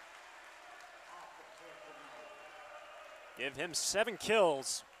 Give him 7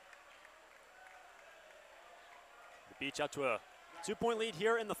 kills. The Beach out to a 2-point lead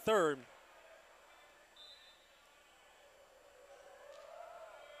here in the third.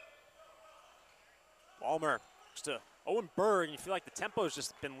 Walmer just to Owen Berg, and you feel like the tempo's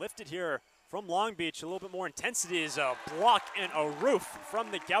just been lifted here from Long Beach. A little bit more intensity is a block and a roof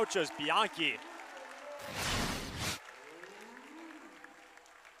from the Gauchos. Bianchi.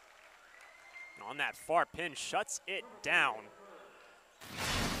 On that far pin, shuts it down.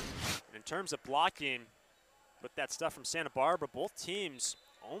 And in terms of blocking, with that stuff from Santa Barbara, both teams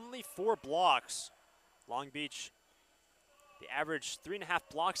only 4 blocks. Long Beach, the average 3.5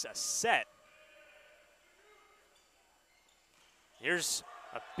 blocks a set. Here's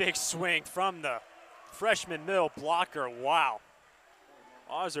a big swing from the freshman middle blocker. Wow.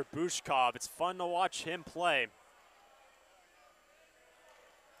 Lazar Bushkov, it's fun to watch him play.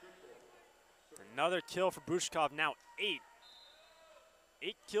 Another kill for Bushkov, now 8.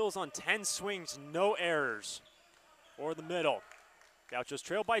 8 kills on 10 swings, no errors for the middle. Gauchos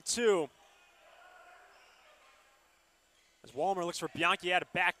trail by 2. As Walmer looks for Bianchi, had to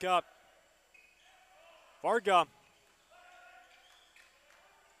back up. Varga.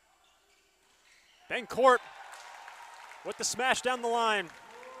 Ben Court with the smash down the line.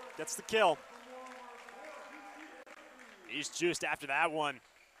 Gets the kill. He's juiced after that one.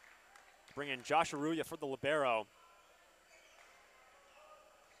 Bring in Josh Aruya for the libero.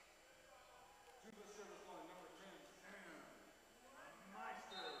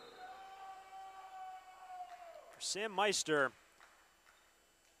 For Sam Meister,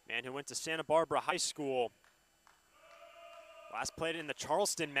 man who went to Santa Barbara High School. Last played in the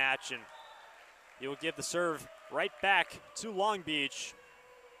Charleston match, and he will give the serve right back to Long Beach.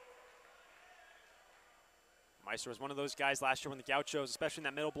 Meister was one of those guys last year when the Gauchos, especially in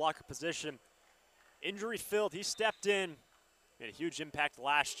that middle blocker position, injury-filled. He stepped in, made a huge impact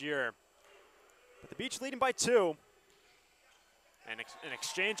last year. But the Beach leading by 2. And an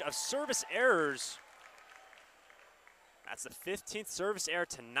exchange of service errors. That's the 15th service error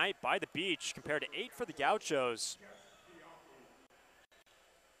tonight by the Beach, compared to 8 for the Gauchos.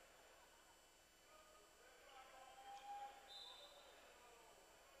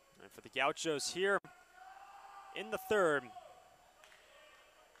 And for the Gauchos here, in the third,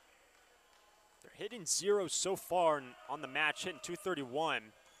 they're hitting 0 so far on the match, hitting 231.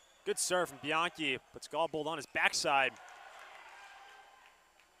 Good serve from Bianchi, puts Godbold on his backside.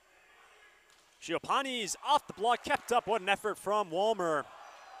 Chiopani's off the block, kept up. What an effort from Walmer,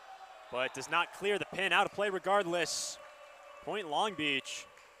 but does not clear the pin. Out of play regardless. Point Long Beach.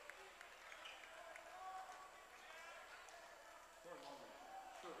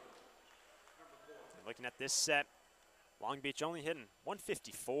 Looking at this set, Long Beach only hitting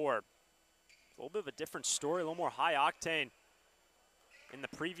 154. A little bit of a different story, a little more high octane in the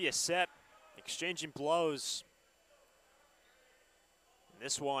previous set, exchanging blows. And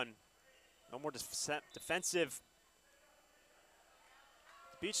this one, no more defensive.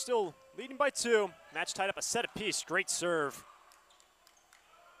 The Beach still leading by 2. Match tied up a set apiece. Great serve.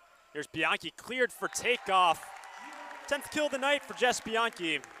 Here's Bianchi cleared for takeoff. 10th kill of the night for Jess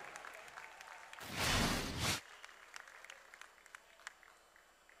Bianchi.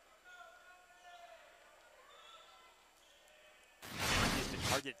 Bianchi's been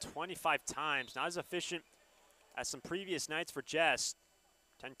targeted 25 times, not as efficient as some previous nights for Jess.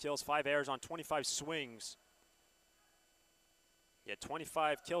 10 kills, 5 errors on 25 swings. He had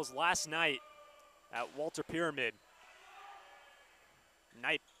 25 kills last night at Walter Pyramid.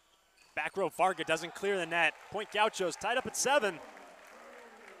 Knight, back row Varga doesn't clear the net. Point Gauchos tied up at 7.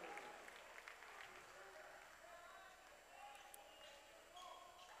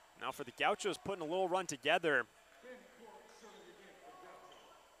 Now for the Gauchos, putting a little run together.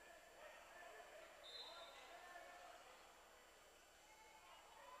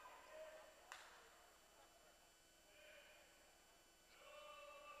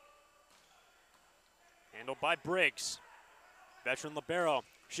 Handled by Briggs. Veteran libero.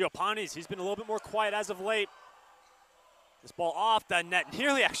 Shiopanis, he's been a little bit more quiet as of late. This ball off the net,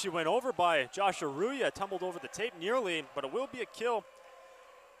 nearly actually went over by Josh Aruya, tumbled over the tape nearly, but it will be a kill.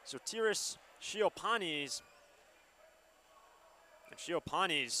 Sotiris Shiopanis. And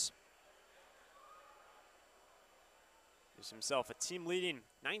Shiopanis gives himself a team-leading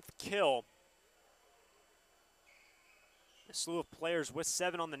 9th kill. A slew of players with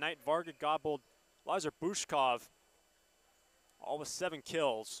 7 on the night. Varga, Godbold, Lazar Bushkov, all with 7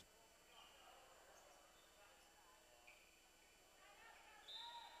 kills.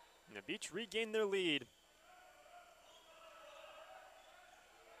 And the Beach regained their lead.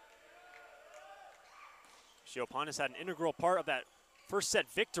 Shiopanis had an integral part of that first set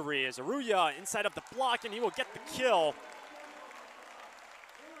victory as Aruya inside of the block, and he will get the kill.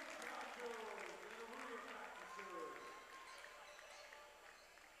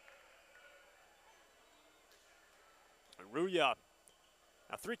 Aruya,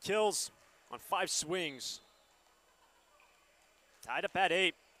 now 3 kills on 5 swings. Tied up at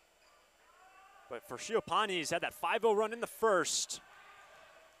 8. But for Shiopanis, had that 5-0 run in the first.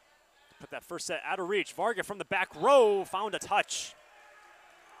 Put that first set out of reach. Varga from the back row found a touch.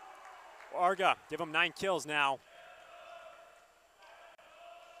 Varga, give him 9 kills now.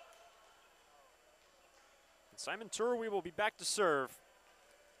 And Simon Turwi will be back to serve.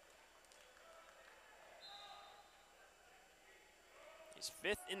 He's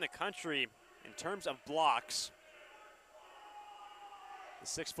 5th in the country in terms of blocks. The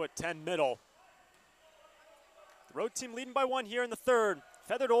 6'10" middle. The road team leading by 1 here in the third.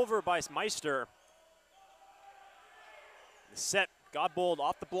 Feathered over by Meister. The set, Godbold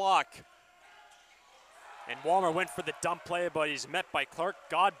off the block. And Walmer went for the dump play, but he's met by Clark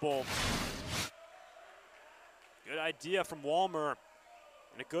Godbold. Good idea from Walmer.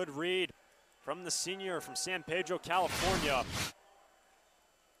 And a good read from the senior from San Pedro, California.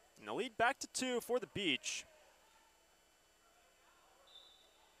 And the lead back to 2 for the Beach.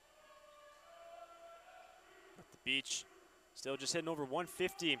 But the Beach still just hitting over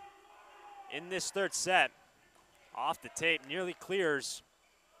 150 in this third set. Off the tape, nearly clears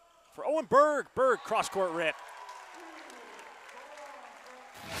for Owen Berg. Berg, cross-court rip.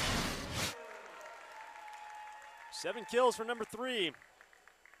 Seven kills for number 3.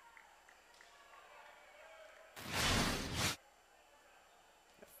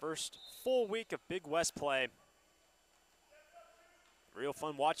 The first full week of Big West play. Real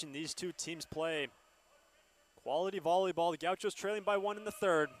fun watching these two teams play. Quality volleyball. The Gauchos trailing by 1 in the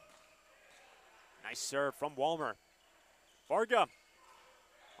third. Nice serve from Walmer. Varga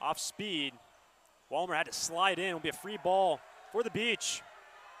off speed. Walmer had to slide in. It'll be a free ball for the Beach.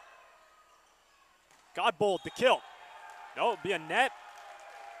 Godbold, the kill. No, it'll be a net.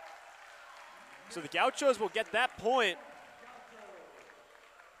 So the Gauchos will get that point.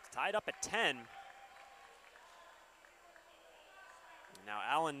 It's tied up at 10. And now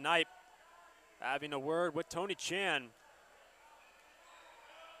Alan Knight having a word with Tony Chan.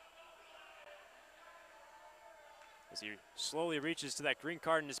 As he slowly reaches to that green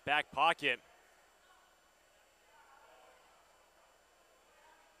card in his back pocket.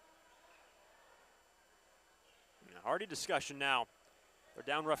 And a hearty discussion now. They're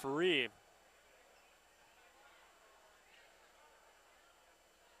down referee.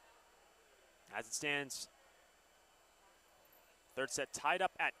 As it stands, third set tied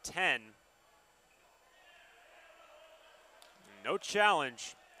up at 10. No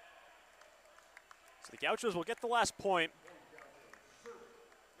challenge. So the Gauchos will get the last point.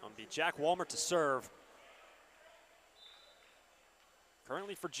 It'll be Jack Walmer to serve.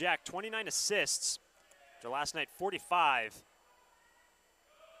 Currently for Jack, 29 assists. After last night, 45.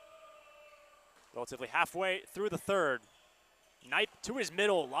 Relatively halfway through the third. Knight to his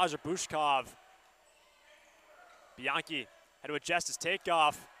middle, Lazar Bushkov. Bianchi had to adjust his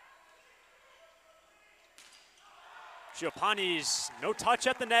takeoff. Chiopani's no touch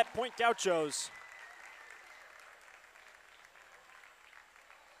at the net, point Gauchos.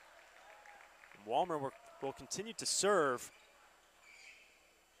 Walmer will continue to serve.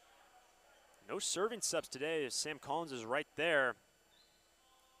 No serving subs today as Sam Collins is right there.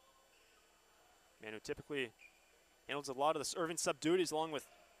 Man who typically handles a lot of the serving sub duties along with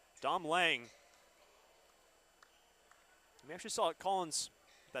Dom Lang. We actually saw Collins,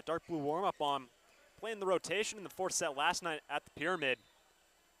 that dark blue warm-up on, playing the rotation in the fourth set last night at the Pyramid.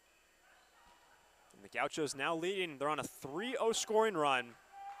 And the Gauchos now leading. They're on a 3-0 scoring run.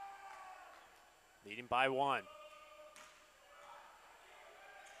 Leading by 1.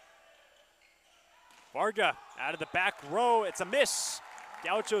 Varga out of the back row. It's a miss.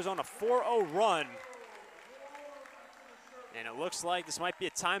 Gauchos on a 4-0 run. And it looks like this might be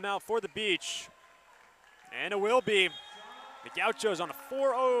a timeout for the Beach. And it will be. The Gauchos on a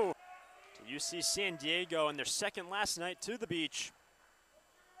 4-0 to UC San Diego and their second last night to the Beach.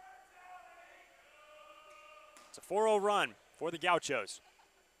 It's a 4-0 run for the Gauchos.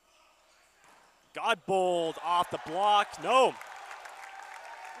 Godbold off the block. No.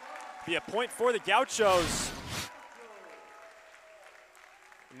 Be a point for the Gauchos.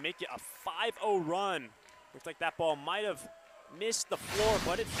 Make it a 5-0 run. Looks like that ball might have missed the floor,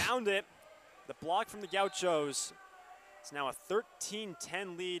 but it found it. The block from the Gauchos. It's now a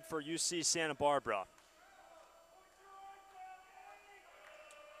 13-10 lead for UC Santa Barbara.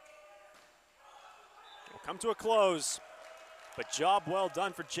 We'll come to a close, but job well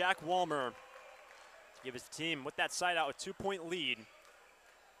done for Jack Walmer to give his team with that side out a 2-point lead.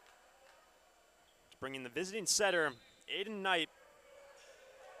 Bringing the visiting setter, Aiden Knight,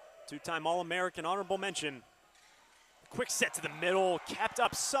 two-time All-American honorable mention. Quick set to the middle, capped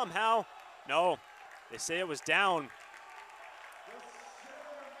up somehow. No, they say it was down.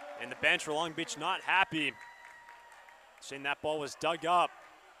 And the bench for Long Beach not happy, saying that ball was dug up.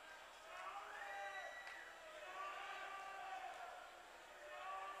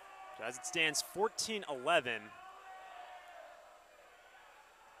 So as it stands, 14-11.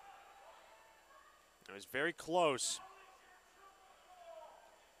 It was very close.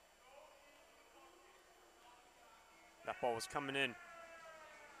 That ball was coming in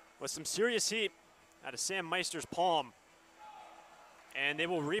with some serious heat out of Sam Meister's palm. And they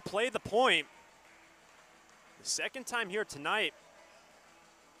will replay the point. The second time here tonight.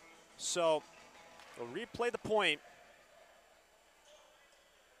 So they'll replay the point.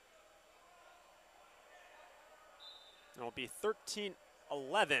 It'll be 13-11.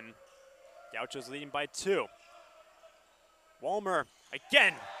 Gauchos leading by 2. Walmer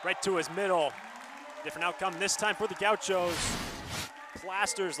again, right to his middle. Different outcome this time for the Gauchos.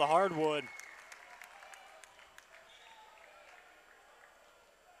 Plasters the hardwood.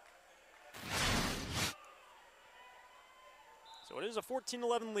 So it is a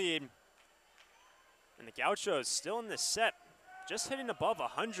 14-11 lead. And the Gauchos still in this set, just hitting above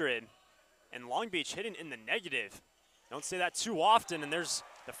 100. And Long Beach hitting in the negative. Don't say that too often, and there's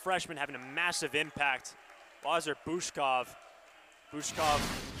the freshman having a massive impact. Lazar Bushkov. Bushkov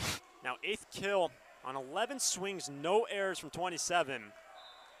now 8th kill on 11 swings, no errors from 27.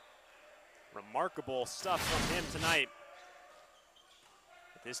 Remarkable stuff from him tonight.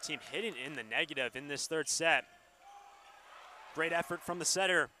 With this team hitting in the negative in this third set. Great effort from the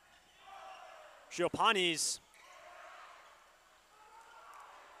setter. Chiopani's.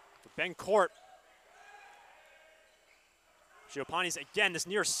 Ben Court. Chiopani's again, this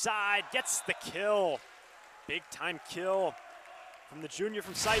near side, gets the kill. Big time kill from the junior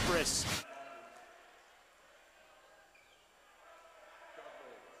from Cyprus.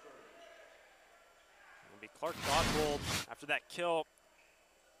 It'll be Clark Godbold after that kill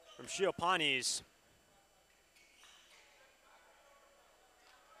from Chiopani's.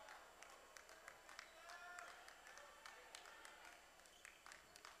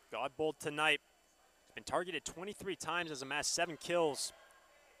 Godbold tonight. Been targeted 23 times, has amassed 7 kills.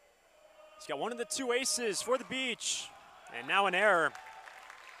 He's got one of the 2 aces for the Beach. And now an error.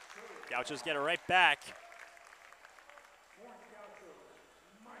 Gauchos get it right back.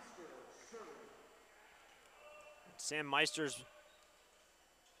 Sam Meister's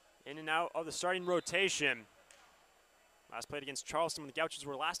in and out of the starting rotation. Last played against Charleston when the Gauchos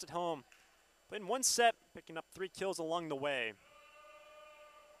were last at home. Played in 1 set, picking up 3 kills along the way.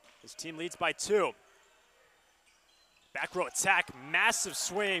 His team leads by 2. Back row attack, massive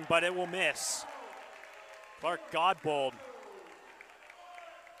swing, but it will miss. Clark Godbold.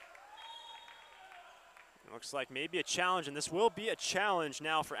 It looks like maybe a challenge, and this will be a challenge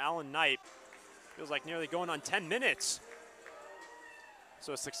now for Alan Knight. Feels like nearly going on 10 minutes.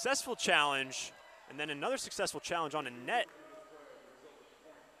 So a successful challenge, and then another successful challenge on a net.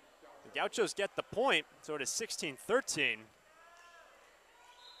 The Gauchos get the point, so it is 16-13. And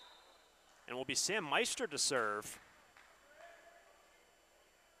it will be Sam Meister to serve.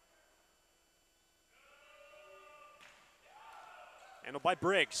 Handled by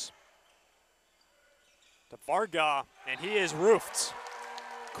Briggs. To Varga, and he is roofed.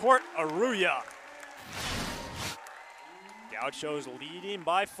 Court Aruya. Gauchos leading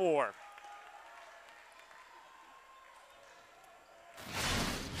by 4.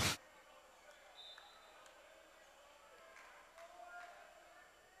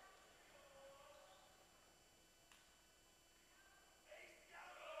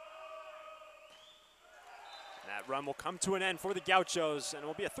 That run will come to an end for the Gauchos, and it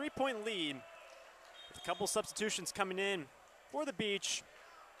will be a 3-point lead with a couple substitutions coming in for the Beach.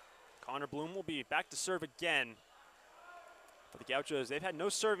 Connor Bloom will be back to serve again. For the Gauchos, they've had no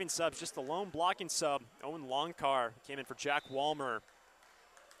serving subs, just the lone blocking sub. Owen Longcar came in for Jack Walmer.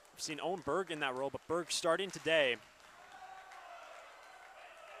 We've seen Owen Berg in that role, but Berg starting today.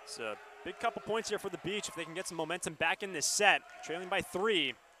 It's a big couple points here for the Beach if they can get some momentum back in this set. Trailing by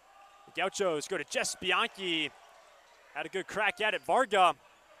 3. The Gauchos go to Jess Bianchi. Had a good crack at it. Varga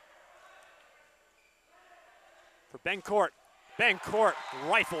for Ben Court. Ben Court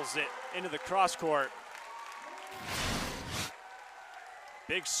rifles it into the cross court.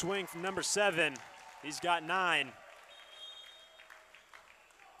 Big swing from number 7. He's got 9.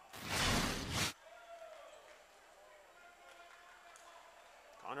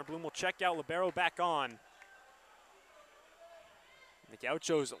 Connor Bloom will check out. Libero back on. The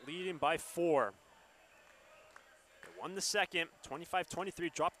Gauchos leading by 4. They won the second,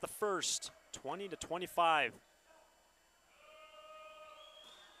 25-23, dropped the first, 20-25.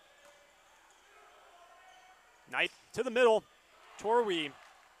 Knight to the middle, Torwi.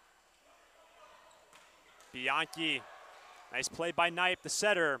 Bianchi, nice play by Knight, the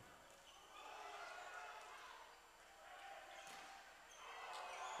setter.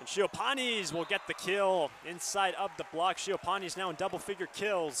 And Shiopanis will get the kill inside of the block. Shiopanis now in double-figure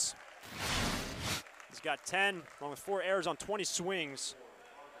kills. He's got 10, along with 4 errors on 20 swings.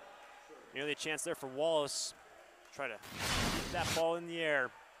 Nearly a chance there for Wallace. Try to keep that ball in the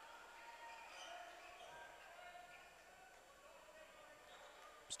air.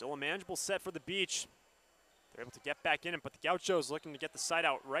 Still a manageable set for the Beach. They're able to get back in it, but the Gauchos looking to get the side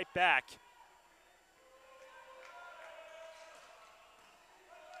out right back.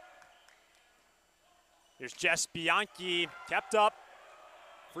 Here's Jess Bianchi, kept up.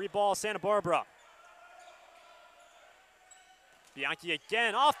 Free ball, Santa Barbara. Bianchi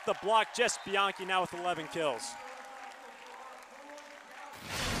again, off the block. Jess Bianchi now with 11 kills.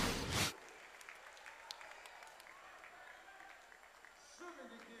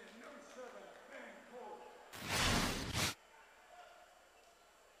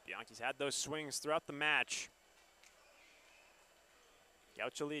 Bianchi's had those swings throughout the match.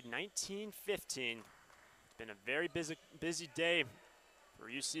 Gaucho lead 19-15. It's been a very busy day for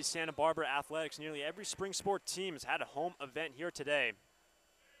UC Santa Barbara Athletics. Nearly every spring sport team has had a home event here today.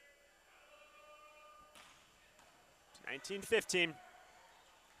 19-15.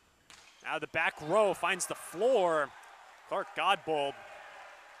 Now the back row finds the floor. Clark Godbold.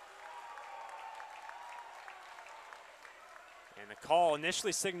 And the call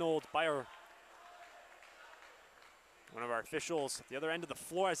initially signaled by one of our officials at the other end of the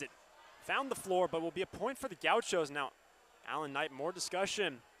floor as it found the floor, but will be a point for the Gauchos. Now, Alan Knight, more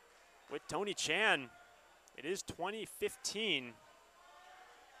discussion with Tony Chan. It is 2015.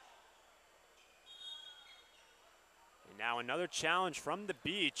 And now another challenge from the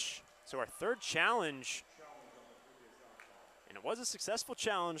Beach. So our third challenge. And it was a successful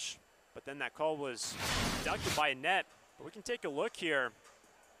challenge, but then that call was deducted by a net. But we can take a look here.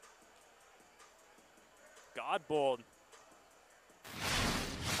 Godbold.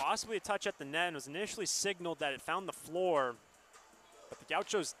 Possibly a touch at the net, and was initially signaled that it found the floor, but the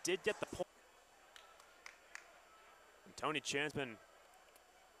Gauchos did get the point. And Tony Chan's been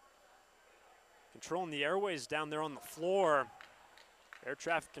controlling the airways down there on the floor. Air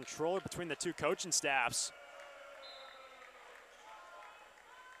traffic controller between the two coaching staffs.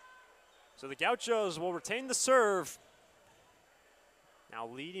 So the Gauchos will retain the serve. Now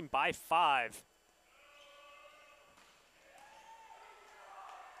leading by 5.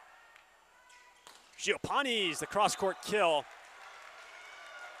 Giopani's the cross-court kill.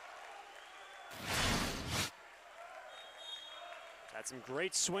 Had some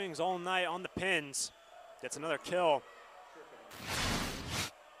great swings all night on the pins. Gets another kill.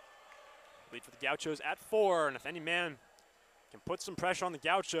 Lead for the Gauchos at 4, and if any man can put some pressure on the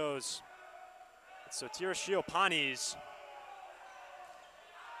Gauchos, it's Sotira Giopani's.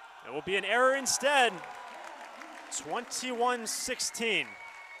 It will be an error instead. 21-16.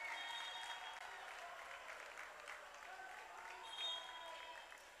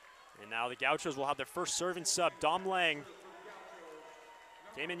 And now the Gauchos will have their first serving sub. Dom Lang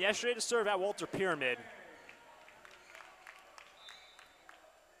came in yesterday to serve at Walter Pyramid.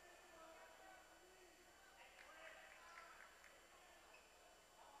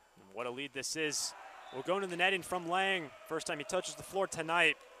 And what a lead this is. We'll go into the netting from Lang. First time he touches the floor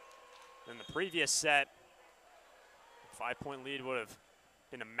tonight. In the previous set, a 5-point lead would have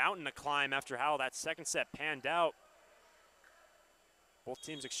been a mountain to climb after how that second set panned out. Both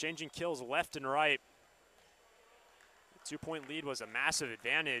teams exchanging kills left and right. The 2-point lead was a massive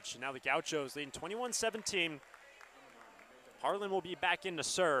advantage. Now the Gauchos leading 21-17. Harlan will be back in to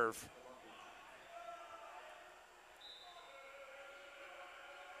serve.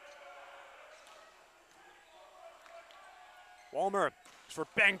 Walmer for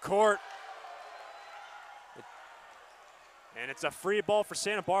Bencourt. And it's a free ball for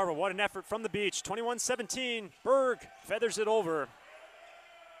Santa Barbara. What an effort from the beach. 21-17. Berg feathers it over.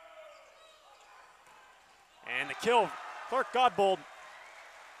 And the kill, Clark Godbold.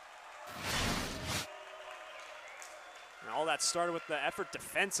 And all that started with the effort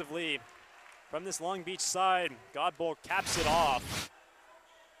defensively from this Long Beach side. Godbold caps it off.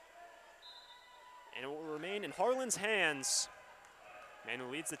 And it will remain in Harlan's hands. Man who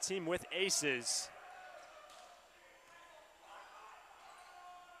leads the team with aces.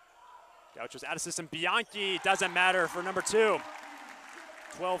 Gauchos out of system. Bianchi doesn't matter for number 2.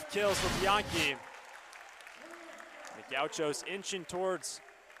 12 kills for Bianchi. The Gauchos inching towards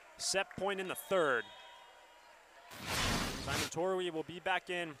set point in the third. Simon Torwey will be back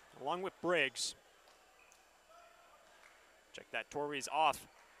in along with Briggs. Check that, Torwey's off.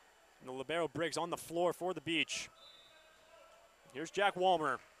 And the libero Briggs on the floor for the beach. Here's Jack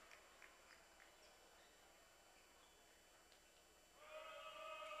Walmer.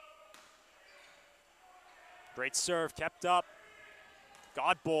 Great serve, kept up.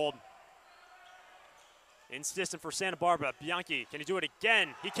 Godbold. Insistent for Santa Barbara. Bianchi, can he do it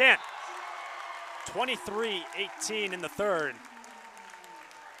again? He can. 23-18 in the third.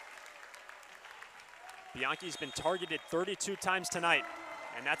 Bianchi's been targeted 32 times tonight,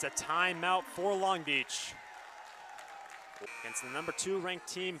 and that's a timeout for Long Beach against the number 2 ranked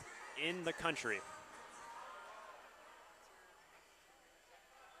team in the country.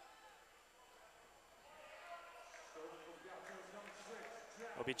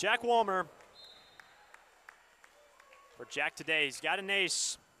 It'll be Jack Walmer. For Jack today, he's got an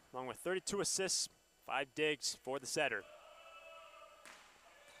ace, along with 32 assists, 5 digs for the setter.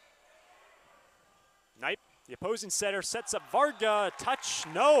 Knipe, the opposing setter, sets up Varga. Touch,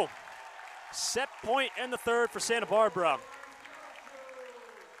 no. Set point in the third for Santa Barbara.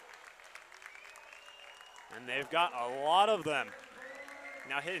 And they've got a lot of them.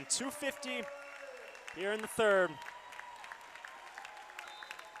 Now hitting 250 here in the third.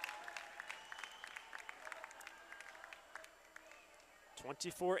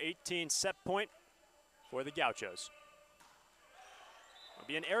 24-18 set point for the Gauchos. It'll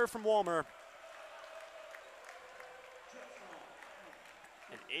be an error from Walmer.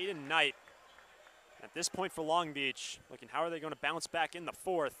 And Aiden Knight at this point for Long Beach, looking how are they going to bounce back in the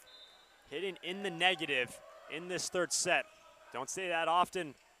fourth. Hitting in the negative in this third set. Don't say that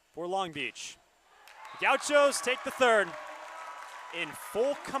often for Long Beach. The Gauchos take the third in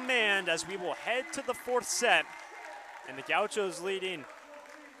full command as we will head to the fourth set. And the Gauchos leading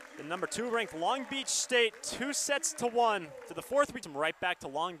the number 2 ranked Long Beach State 2-1 to the fourth. We come right back to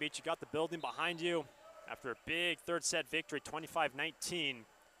Long Beach. You got the building behind you after a big third set victory, 25-19.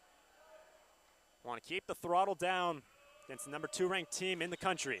 Want to keep the throttle down against the number 2 ranked team in the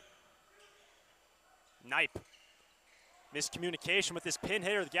country. Knipe. Miscommunication with this pin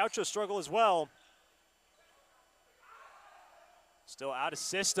hitter. The Gauchos struggle as well. Still out of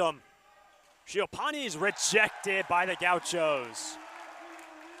system. Giopani is rejected by the Gauchos.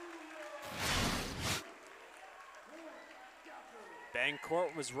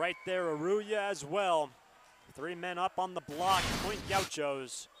 Bencourt was right there, Aruya as well. 3 men up on the block, point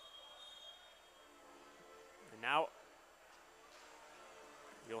Gauchos. And now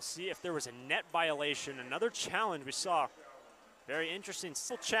you'll see if there was a net violation. Another challenge we saw. Very interesting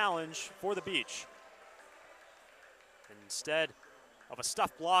still challenge for the beach. Instead of a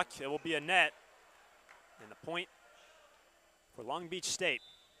stuff block, it will be a net. And the point for Long Beach State.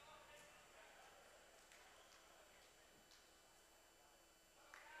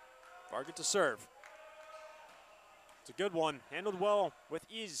 Varga to serve. It's a good one, handled well with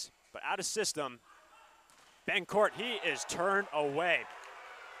ease, but out of system. Bencourt, he is turned away.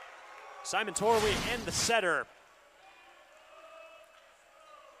 Simon Torwey and the setter.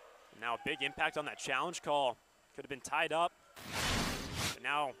 Now a big impact on that challenge call. Could have been tied up. But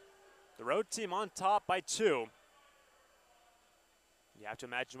now the road team on top by 2. You have to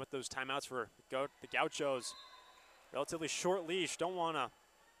imagine with those timeouts for the Gauchos. Relatively short leash. Don't want to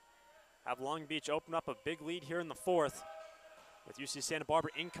have Long Beach open up a big lead here in the 4th. With UC Santa Barbara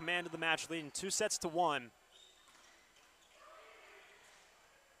in command of the match, leading 2-1.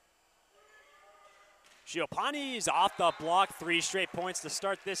 Giopani's off the block, 3 straight points to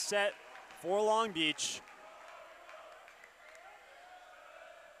start this set for Long Beach.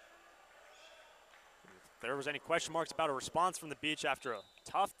 If there was any question marks about a response from the Beach after a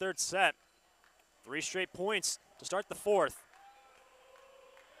tough 3rd set, 3 straight points to start the 4th.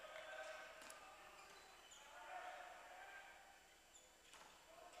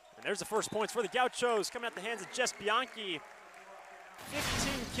 And there's the first points for the Gauchos coming at the hands of Jess Bianchi.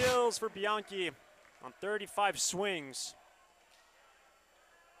 15 kills for Bianchi on 35 swings.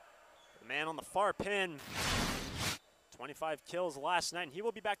 The man on the far pin, 25 kills last night, and he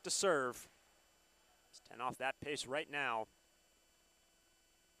will be back to serve. He's 10 off that pace right now.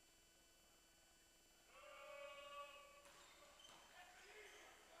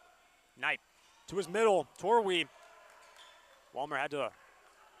 Knight to his middle, Torwey. Walmer had to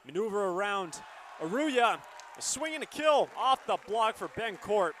maneuver around Aruya. A swing and a kill off the block for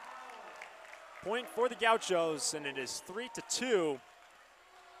Bencourt. Point for the Gauchos, and it is 3-2.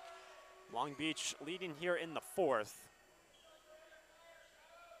 Long Beach leading here in the 4th.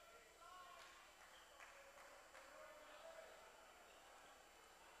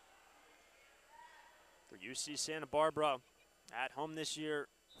 For UC Santa Barbara, at home this year,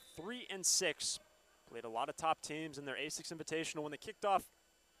 3-6. Played a lot of top teams in their A6 Invitational when they kicked off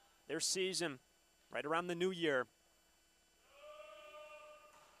their season right around the new year.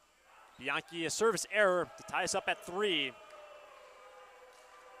 Bianchi, a service error to tie us up at 3.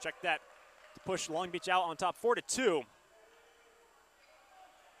 Check that to push Long Beach out on top, 4-2.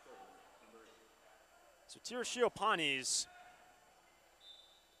 So Tira Giopani's,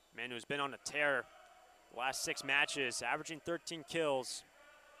 man who's been on a tear the last 6 matches, averaging 13 kills.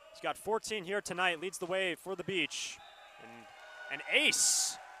 He's got 14 here tonight, leads the way for the Beach. And an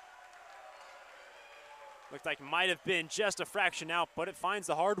ace. Looked like it might have been just a fraction out, but it finds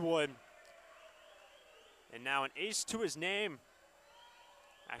the hardwood. And now an ace to his name.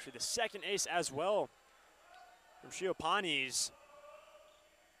 Actually, the second ace as well from Giopani's.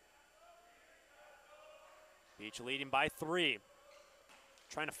 Beach leading by 3.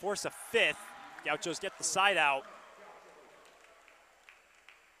 Trying to force a 5th. Gauchos get the side out.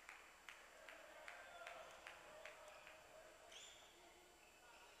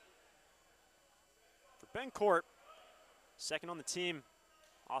 For Bencourt, second on the team,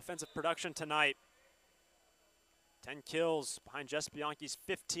 offensive production tonight. 10 kills behind Jess Bianchi's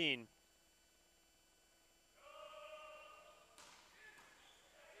 15.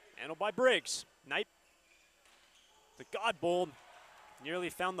 Handled by Briggs. Knight, the Godbold,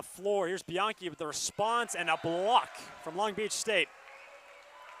 nearly found the floor. Here's Bianchi with the response and a block from Long Beach State.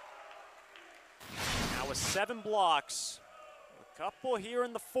 Now with 7 blocks, a couple here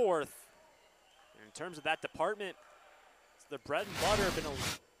in the 4th. And in terms of that department, it's the bread and butter have been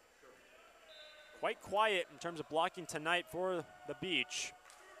quite quiet in terms of blocking tonight for the Beach.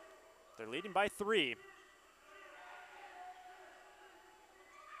 They're leading by 3.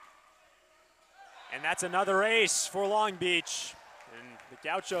 And that's another ace for Long Beach. And the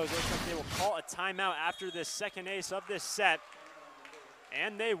Gauchos looks like they will call a timeout after this second ace of this set.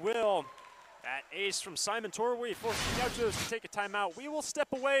 And they will. That ace from Simon Torwey forces the Gauchos to take a timeout. We will step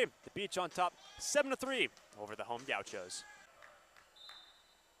away. The Beach on top, 7-3 over the home Gauchos.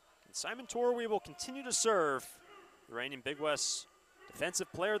 And Simon Torwey will continue to serve. The reigning Big West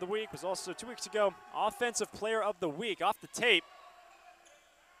Defensive Player of the Week was also 2 weeks ago Offensive Player of the Week. Off the tape.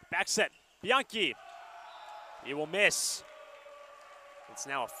 Back set. Bianchi. He will miss. It's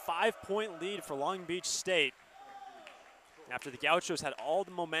now a 5-point lead for Long Beach State. After the Gauchos had all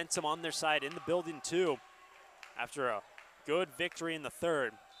the momentum on their side in the building too. After a good victory in the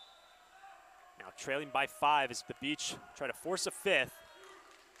 3rd. Now trailing by 5 as the Beach try to force a 5th.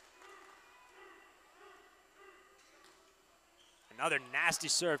 Another nasty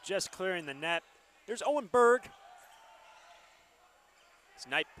serve, just clearing the net. Here's Owen Berg.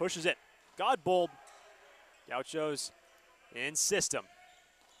 Knight pushes it. Godbold. Gauchos in system.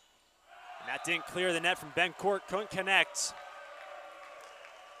 And that didn't clear the net from Ben Court. Couldn't connect.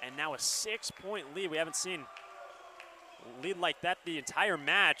 And now a 6-point lead. We haven't seen a lead like that the entire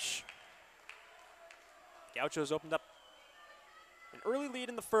match. Gauchos opened up an early lead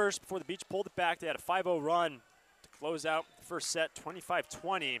in the first before the Beach pulled it back. They had a 5-0 run to close out the first set,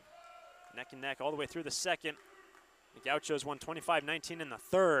 25-20. Neck and neck all the way through the second. The Gauchos won 25-19 in the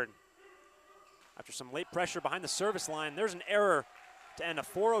third. After some late pressure behind the service line, there's an error to end a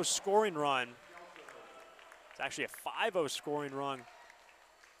 4-0 scoring run. It's actually a 5-0 scoring run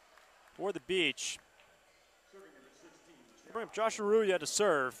for the Beach. They bring up Josh Aruya to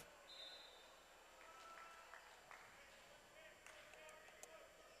serve.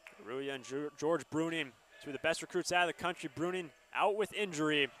 Aruya and George Bruning, two of the best recruits out of the country. Bruning out with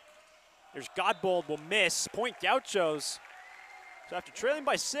injury. There's Godbold, will miss. Point Gauchos. So after trailing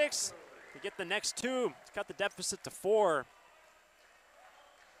by 6, they get the next 2 to cut the deficit to 4.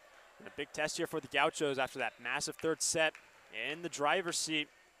 And a big test here for the Gauchos after that massive third set in the driver's seat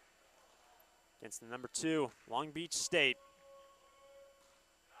against the number 2, Long Beach State.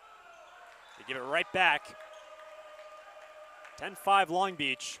 They give it right back. 10-5 Long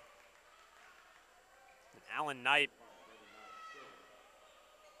Beach. And Alan Knight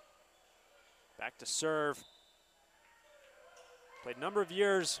back to serve. Played a number of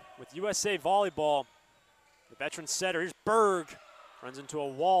years with USA Volleyball. The veteran setter, here's Berg. Runs into a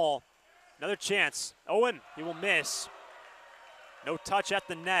wall. Another chance. Owen, he will miss. No touch at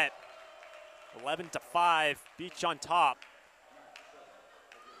the net. 11-5, Beach on top.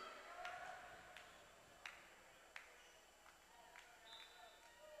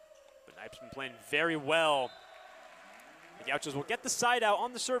 But Knight's been playing very well. The Gauchos will get the side out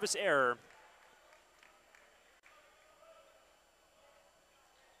on the service error.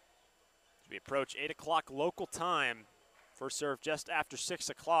 We approach 8 o'clock local time. First serve just after 6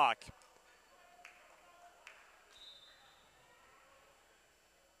 o'clock.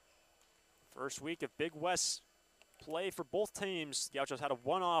 First week of Big West play for both teams. The Gauchos had a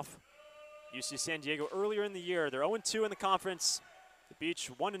one-off UC San Diego earlier in the year. They're 0-2 in the conference. The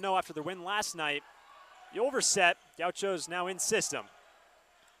Beach 1-0 after their win last night. The overset, Gauchos now in system.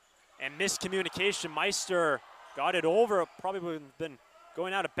 And miscommunication, Meister got it over. Probably would have been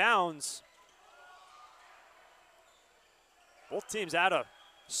going out of bounds. Both teams out of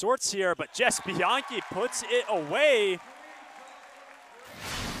sorts here, but Jess Bianchi puts it away.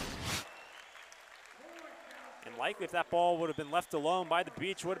 And likely if that ball would have been left alone by the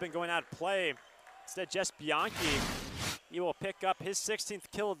Beach, would have been going out of play. Instead, Jess Bianchi, he will pick up his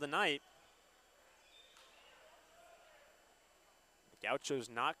 16th kill of the night. The Gauchos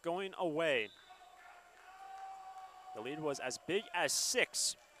not going away. The lead was as big as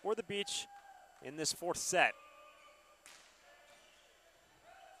 6 for the Beach in this 4th set.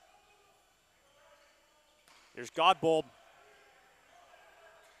 Here's Godbold.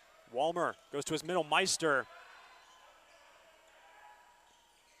 Walmer goes to his middle, Meister.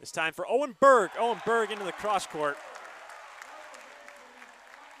 This time for Owen Berg. Owen Berg into the cross court.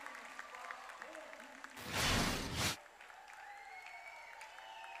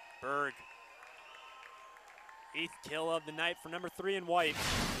 Berg. 8th kill of the night for number 3 in white.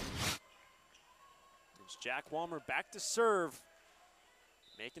 It's Jack Walmer back to serve.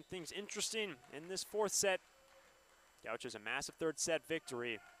 Making things interesting in this 4th set. Gauchos a massive 3rd set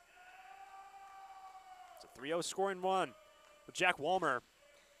victory. It's a 3-0 scoring run for Jack Walmer.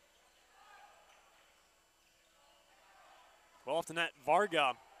 Well off the net,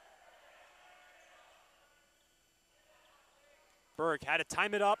 Varga. Berg had to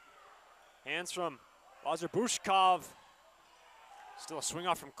time it up. Hands from Lazar Bushkov. Still a swing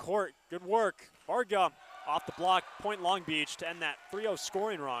off from court. Good work. Varga off the block, point Long Beach to end that 3-0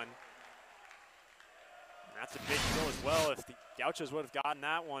 scoring run. And that's a big kill as well. If the Gauchos would have gotten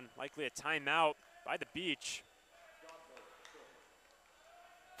that one, likely a timeout by the Beach.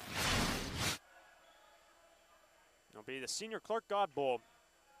 It'll be the senior Clark Godbold.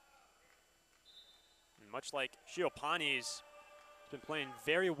 And much like Shiopani's, been playing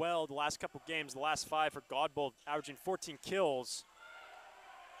very well the last couple games, the last 5 for Godbold, averaging 14 kills.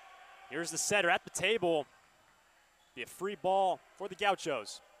 Here's the setter at the table. Be a free ball for the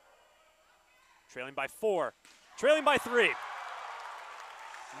Gauchos. Trailing by 4, trailing by 3.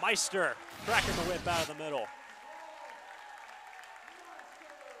 Meister cracking the whip out of the middle.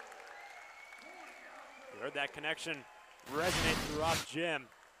 You heard that connection resonate throughout the gym.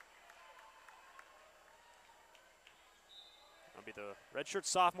 That'll be the redshirt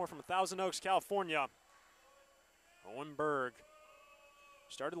sophomore from Thousand Oaks, California, Owen Berg.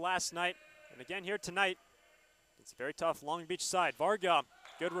 Started last night, and again here tonight. It's a very tough Long Beach side. Varga,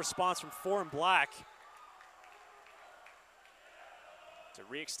 good response from 4 and black to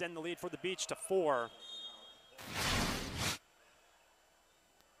re-extend the lead for the Beach to 4.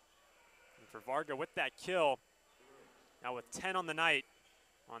 And for Varga with that kill, now with 10 on the night,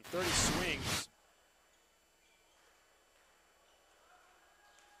 on 30 swings.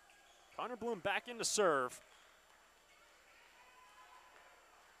 Connor Bloom back into serve.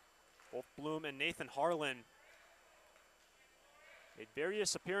 Both Bloom and Nathan Harlan made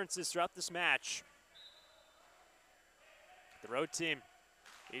various appearances throughout this match. The road team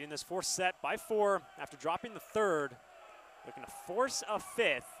leading this 4th set by 4 after dropping the 3rd, looking to force a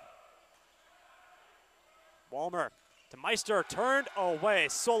 5th. Walmer to Meister, turned away,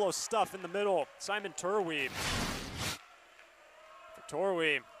 solo stuff in the middle. Simon Turweeb. For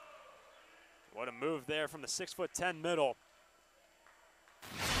Turweeb, what a move there from the 6'10" middle.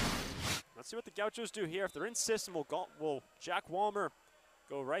 Let's see what the Gauchos do here. If they're in system, will Jack Walmer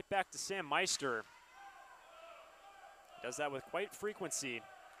go right back to Sam Meister. He does that with quite frequency.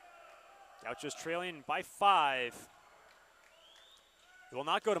 Gauchos trailing by 5. He will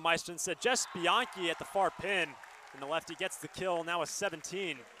not go to Meister, instead Jess Bianchi at the far pin. And the lefty gets the kill, now a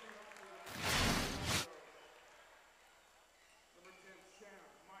 17.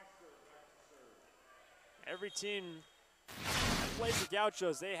 Every team that plays the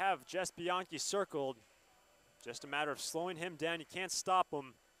Gauchos, they have Jess Bianchi circled. Just a matter of slowing him down. You can't stop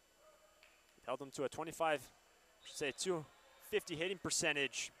him. Held him to a 250 hitting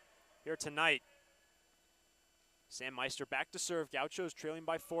percentage here tonight. Sam Meister back to serve. Gauchos trailing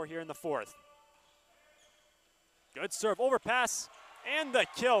by 4 here in the 4th. Good serve, overpass, and the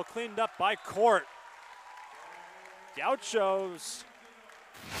kill cleaned up by Court. Gauchos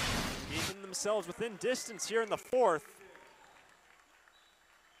keeping themselves within distance here in the 4th.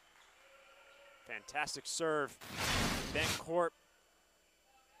 Fantastic serve. Ben Court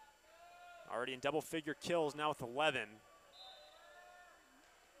already in double-figure kills, now with 11.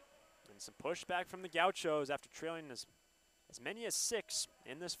 And some pushback from the Gauchos after trailing as many as 6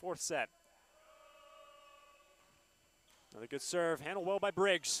 in this 4th set. Another good serve, handled well by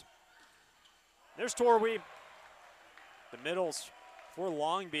Briggs. There's Torwey. The middles for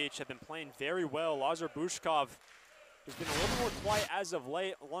Long Beach have been playing very well. Lazar Bushkov has been a little more quiet as of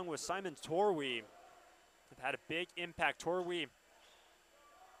late, along with Simon Torwey. Have had a big impact. Torwey,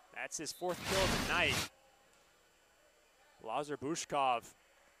 that's his 4th kill of the night. Lazar Bushkov,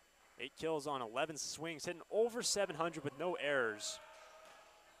 8 kills on 11 swings, hitting over 700 with no errors.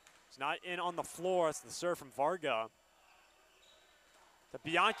 He's not in on the floor. It's the serve from Varga. The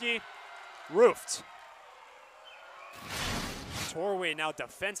Bianchi, roofed. Torwey now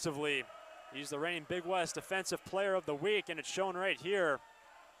defensively. He's the reigning Big West Defensive Player of the Week, and it's shown right here.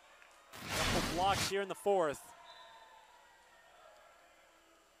 Couple blocks here in the 4th.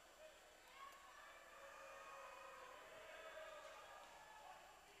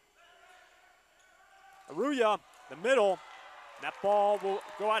 Aruya, the middle. That ball will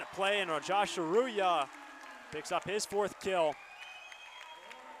go out of play, and Josh Aruya picks up his 4th kill.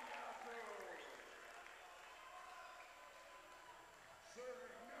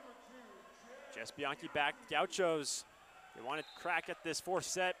 Jess Bianchi back. Gauchos, they want to crack at this 4th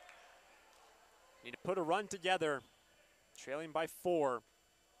set. Need to put a run together. Trailing by 4.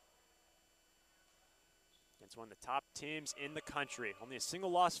 Against one of the top teams in the country. Only a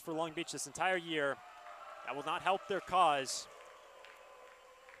single loss for Long Beach this entire year. That will not help their cause.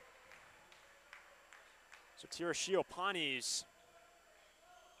 So Tira Shiopanis,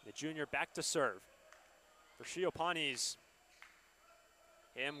 the junior, back to serve. For Shiopanis,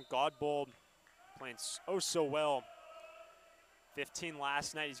 him, Godbold, playing oh so well. 15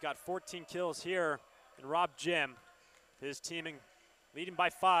 last night. He's got 14 kills here. And Rob Jim, his teaming, leading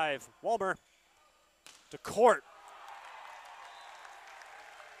by 5. Walmer to Court.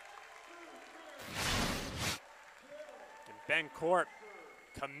 And Ben Court,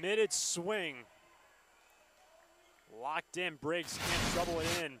 committed swing. Locked in. Briggs can't trouble it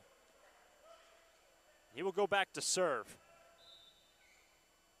in. He will go back to serve.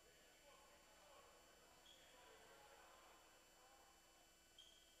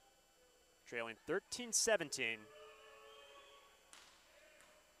 Trailing 13-17.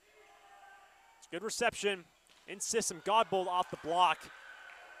 It's good reception. In system, Godbold off the block.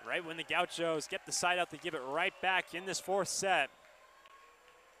 Right when the Gauchos get the side out, they give it right back in this 4th set.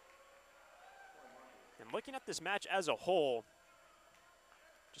 And looking at this match as a whole,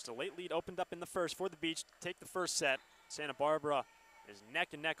 just a late lead opened up in the 1st for the Beach to take the 1st set. Santa Barbara is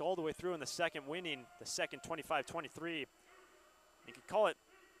neck and neck all the way through in the 2nd, winning the 2nd 25-23. You could call it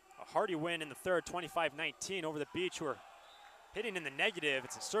a hearty win in the third, 25-19 over the Beach, who are hitting in the negative.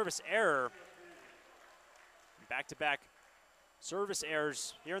 It's a service error. Back-to-back service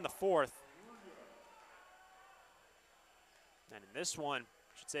errors here in the fourth. And in this one,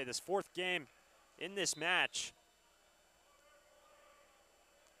 I should say this fourth game in this match,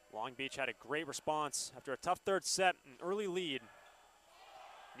 Long Beach had a great response after a tough third set, an early lead.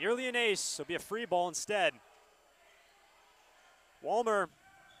 Nearly an ace, so it'll be a free ball instead. Walmer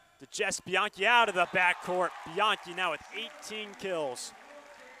to Jess Bianchi out of the backcourt. Bianchi now with 18 kills.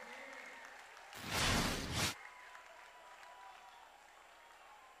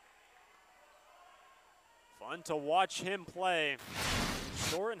 Fun to watch him play.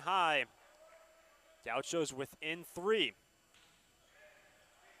 Short and high. Gauchos within 3.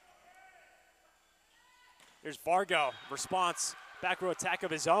 Here's Vargo, response, back row attack of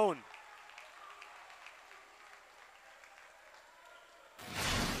his own.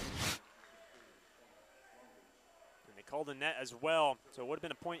 And they called a net as well, so it would have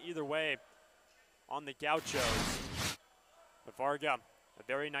been a point either way on the Gauchos. But Varga, a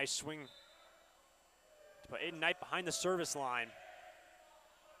very nice swing to put Aiden Knight behind the service line.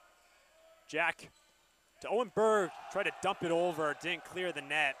 Jack to Owen Berg, tried to dump it over, didn't clear the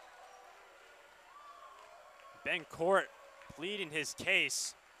net. Ben Court pleading his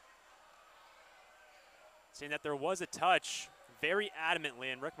case, saying that there was a touch very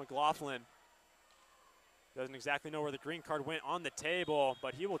adamantly, and Rick McLaughlin doesn't exactly know where the green card went on the table,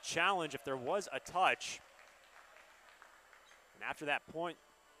 but he will challenge if there was a touch. And after that point,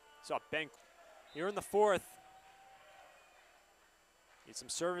 saw Ben here in the fourth. Need some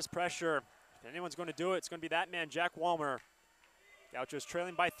service pressure. If anyone's going to do it, it's going to be that man, Jack Walmer. Gauchos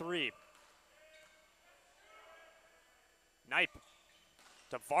trailing by 3. Knipe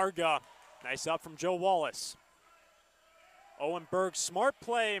to Varga. Nice up from Joe Wallace. Owen Berg, smart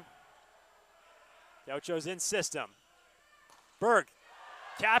play. Gauchos in system. Berg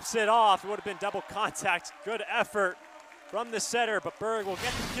caps it off. It would have been double contact. Good effort from the setter, but Berg will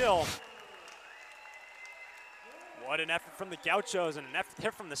get the kill. What an effort from the Gauchos and an effort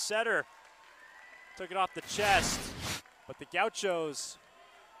there from the setter. Took it off the chest, but the Gauchos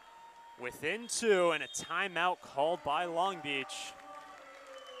within 2 and a timeout called by Long Beach.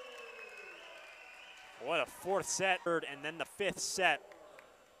 What a fourth set, and then the 5th set.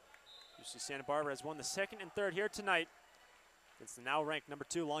 UC Santa Barbara has won the 2nd and 3rd here tonight against the now ranked number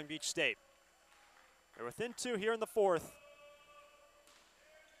 2 Long Beach State. They're within 2 here in the 4th,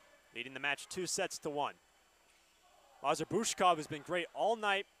 leading the match 2-1. Lazar Bushkov has been great all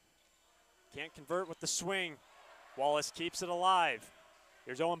night. Can't convert with the swing. Wallace keeps it alive.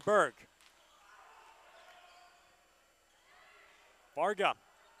 Here's Owen Berg. Varga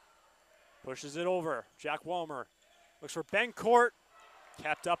pushes it over. Jack Walmer looks for Ben Court.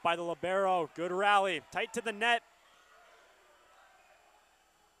 Kept up by the libero. Good rally. Tight to the net.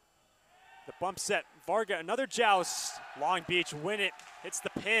 The bump set. Varga, another joust. Long Beach win it. Hits the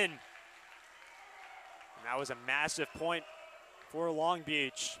pin. And that was a massive point for Long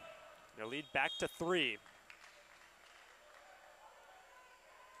Beach. Their lead back to 3.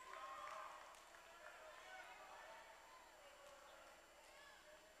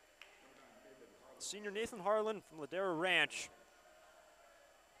 Senior Nathan Harlan from Ladera Ranch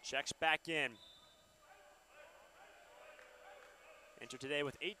checks back in. Entered today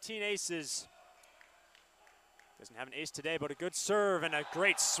with 18 aces. Doesn't have an ace today, but a good serve and a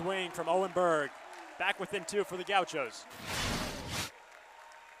great swing from Owen Berg. Back within 2 for the Gauchos.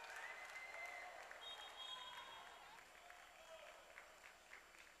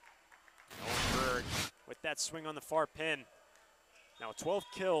 Owen Berg with that swing on the far pin. Now 12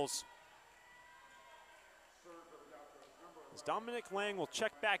 kills. As Dominic Lang will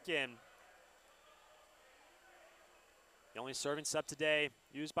check back in. The only serving sub today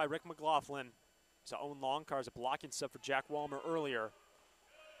used by Rick McLaughlin. So Owen Longcar is a blocking sub for Jack Walmer earlier.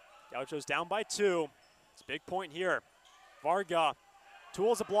 Gauchos down by 2. It's a big point here. Varga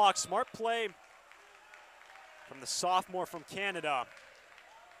tools a block. Smart play from the sophomore from Canada.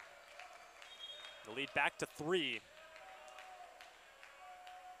 The lead back to 3.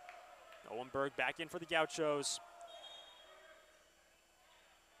 Owen Berg back in for the Gauchos.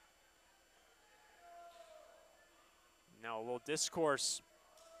 Now a little discourse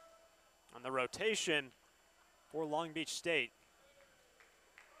on the rotation for Long Beach State.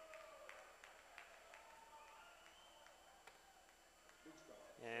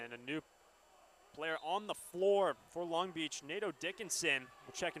 And a new player on the floor for Long Beach, Nato Dickinson,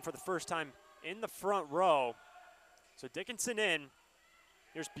 will check in for the first time in the front row. So Dickinson in.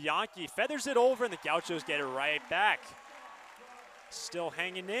 Here's Bianchi, feathers it over, and the Gauchos get it right back. still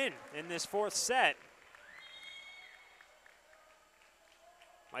hanging in this fourth set.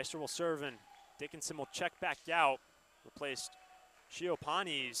 Meister will serve and Dickinson will check back out. Replaced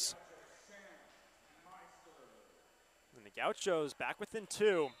Shiopanis. And the Gauchos back within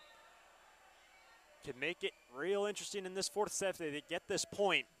 2. Could make it real interesting in this fourth set if they get this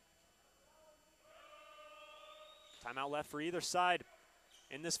point. Timeout left for either side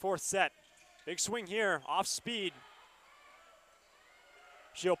in this fourth set. Big swing here, off speed.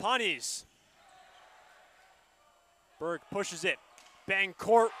 Shiopanis. Berg pushes it. Bang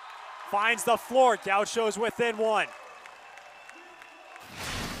court, finds the floor. Gauchos within 1.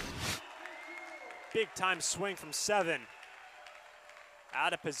 Big time swing from 7.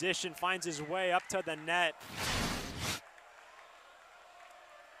 Out of position, finds his way up to the net.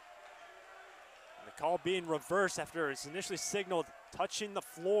 And the call being reversed after it's initially signaled touching the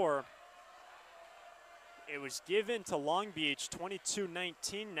floor. It was given to Long Beach,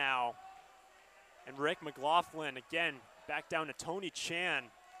 22-19 now. And Rick McLaughlin again back down to Tony Chan.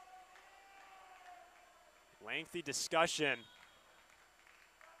 Lengthy discussion.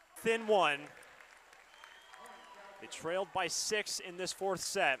 Thin 1. They trailed by 6 in this fourth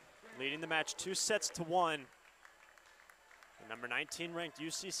set, leading the match 2-1. The number 19 ranked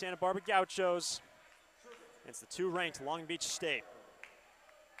UC Santa Barbara Gauchos against the 2 ranked Long Beach State.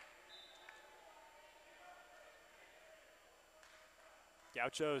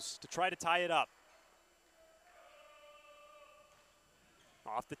 Gauchos to try to tie it up.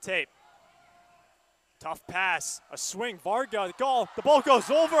 Off the tape. Tough pass, a swing, Varga, the goal, the ball goes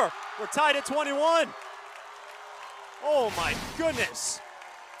over. We're tied at 21. Oh my goodness.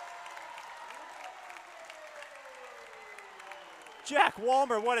 Jack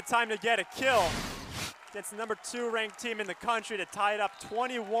Walmer, what a time to get a kill. Against the number 2 ranked team in the country to tie it up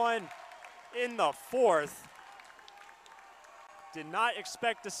 21 in the fourth. Did not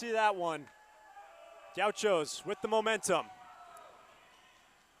expect to see that one. Gauchos with the momentum.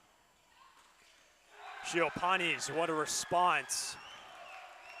 Shiopanis, what a response.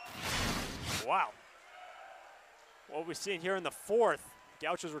 Wow. What we've seen here in the fourth,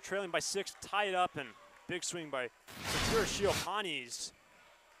 Gauchos were trailing by 6, tied up, and big swing by Shiopanis.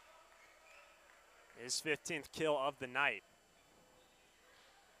 His 15th kill of the night.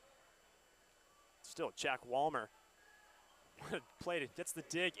 Still Jack Walmer. What a play, gets the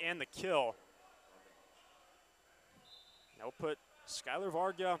dig and the kill. Now we'll put Skylar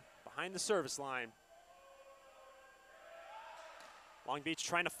Varga behind the service line. Long Beach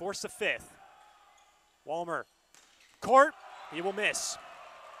trying to force a 5th. Walmer, court, he will miss.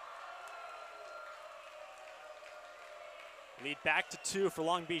 Lead back to 2 for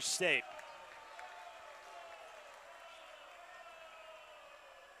Long Beach State.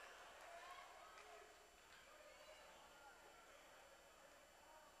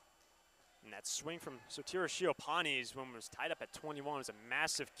 And that swing from Sotira Shiopanis when it was tied up at 21 was a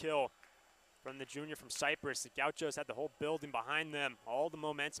massive kill from the junior from Cyprus. The Gauchos had the whole building behind them. All the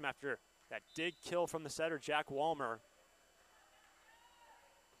momentum after that dig kill from the setter, Jack Walmer.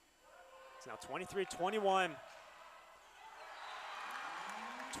 It's now 23-21.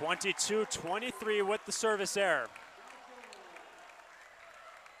 22-23 with the service error.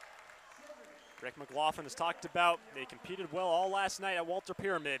 Rick McLaughlin has talked about they competed well all last night at Walter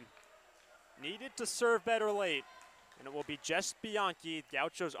Pyramid. Needed to serve better late, and it will be Jess Bianchi,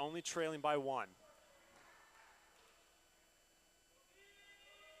 Gauchos only trailing by 1.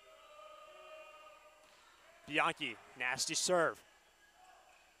 Bianchi, nasty serve.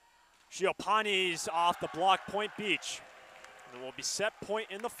 Shiopanis off the block, Point Beach. And it will be set point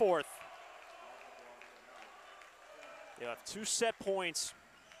in the fourth. They'll have 2 set points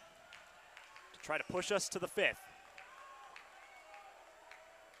to try to push us to the 5th.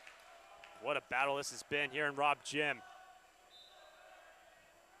 What a battle this has been here in Rob Gym.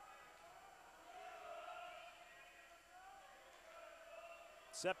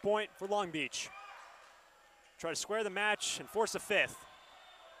 Set point for Long Beach. Try to square the match and force a 5th.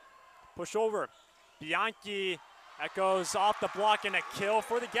 Push over. Bianchi echoes off the block and a kill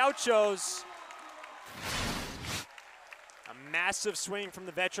for the Gauchos. A massive swing from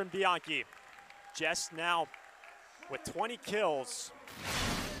the veteran Bianchi. Jess now with 20 kills.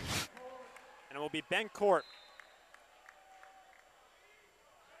 And it will be Ben Court.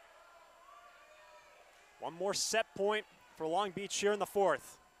 One more set point for Long Beach here in the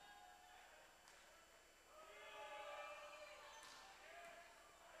fourth.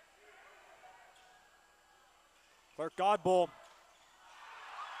 Clark Godboll.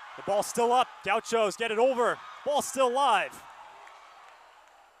 The ball's still up. Gauchos get it over. Ball still live.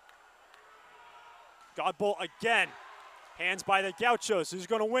 Godboll again. Hands by the Gauchos. Who's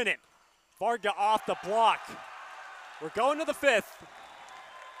going to win it? Varga off the block. We're going to the fifth.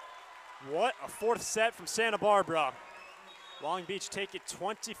 What a fourth set from Santa Barbara. Long Beach take it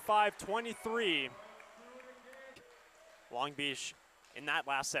 25-23. Long Beach in that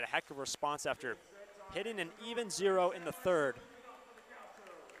last set, a heck of a response after hitting an even 0 in the third.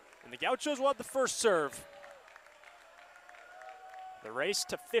 And the Gauchos will have the first serve. The race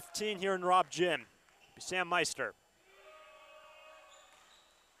to 15 here in Rob Gym. Sam Meister.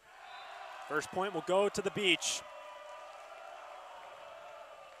 First point will go to the Beach.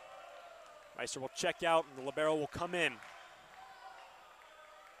 Meister will check out and the libero will come in.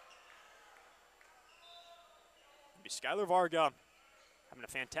 Skylar Varga having a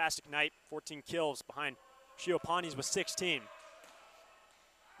fantastic night, 14 kills behind Shiopanis with 16.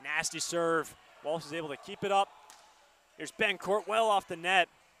 Nasty serve. Walsh is able to keep it up. Here's Bencourt well off the net.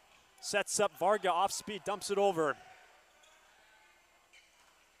 Sets up Varga off speed, dumps it over.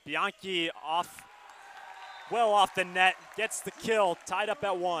 Bianchi off, well off the net, gets the kill, tied up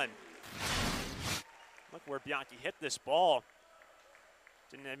at 1. Look where Bianchi hit this ball.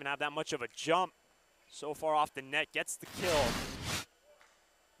 Didn't even have that much of a jump. So far off the net, gets the kill.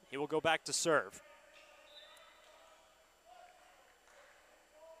 He will go back to serve.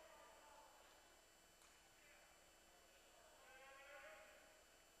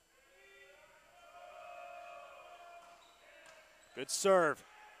 Good serve.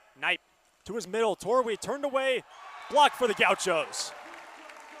 Knight to his middle. Torwey turned away. Block for the Gauchos.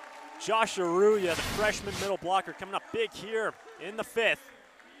 Josh Aruya, the freshman middle blocker, coming up big here in the fifth.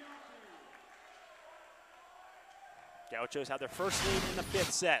 Gauchos have their first lead in the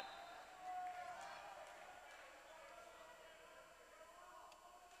fifth set.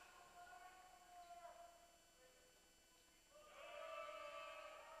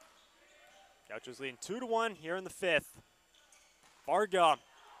 Gauchos leading 2-1 here in the fifth. Varga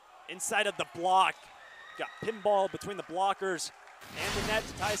inside of the block. Got pinball between the blockers and the net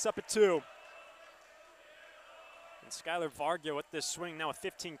to tie us up at 2. And Skylar Varga with this swing now with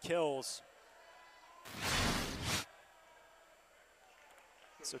 15 kills.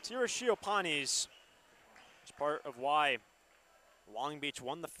 So Tira Shiopanis is part of why Long Beach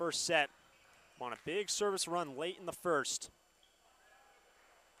won the first set on a big service run late in the first.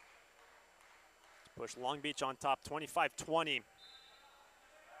 To push Long Beach on top 25-20.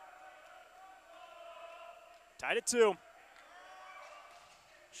 Tied at 2.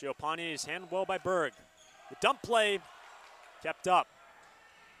 Shiopanis handled well by Berg. The dump play kept up.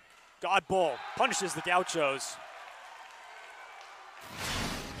 Godboll punishes the Gauchos.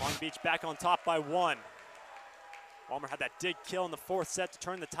 Long Beach back on top by 1. Walmer had that dig kill in the fourth set to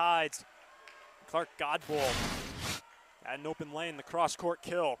turn the tides. Clark Godboll had an open lane, the cross-court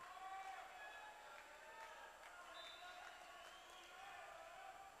kill.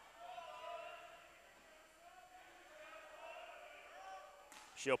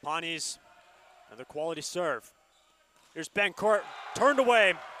 Shiopanis, another quality serve. Here's Bencourt, turned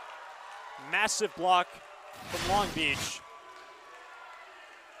away. Massive block from Long Beach.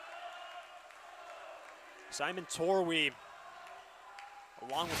 Simon Torwey,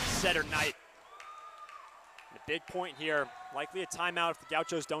 along with the setter Knight. And a big point here, likely a timeout if the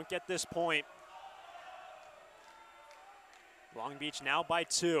Gauchos don't get this point. Long Beach now by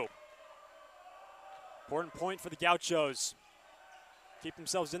 2. Important point for the Gauchos. Keep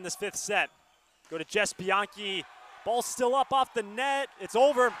themselves in this fifth set. Go to Jess Bianchi. Ball still up off the net. It's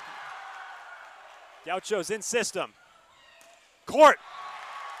over. Gauchos in system. Court.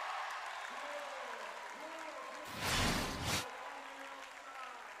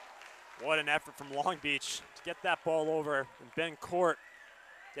 What an effort from Long Beach to get that ball over. And Bencourt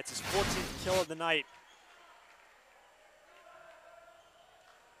gets his 14th kill of the night.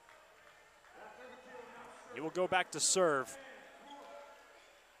 He will go back to serve.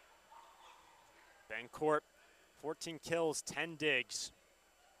 Bencourt, 14 kills, 10 digs.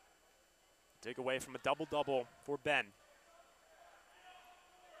 Dig away from a double-double for Ben.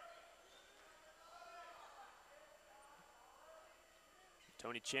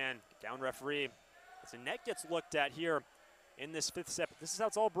 Tony Chan, down referee. As the net gets looked at here in this fifth set. But this is how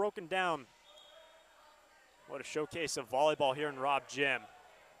it's all broken down. What a showcase of volleyball here in Rob Gym.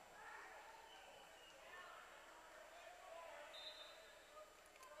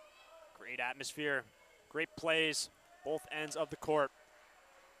 Great atmosphere, great plays, both ends of the court.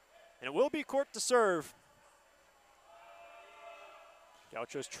 And it will be court to serve.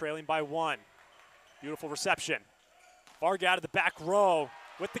 Gauchos trailing by 1. Beautiful reception. Varga out of the back row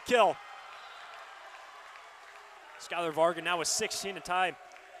with the kill. Skylar Varga now with 16 to tie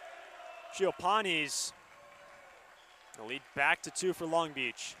Shiopanis. The lead back to 2 for Long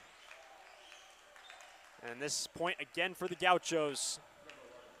Beach. And this point again for the Gauchos.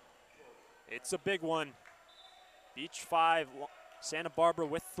 It's a big one. Beach 5, Santa Barbara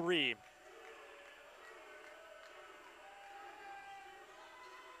with 3.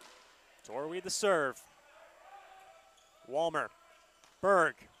 Torwey the serve. Walmer,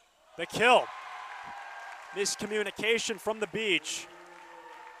 Berg, the kill. Miscommunication from the Beach.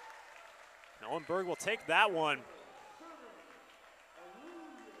 And Owen Berg will take that one.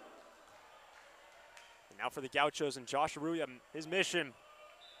 And now for the Gauchos and Josh Arroyo, his mission.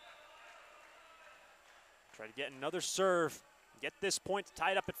 Try to get another serve, get this point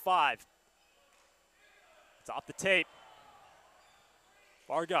tied up at 5. It's off the tape.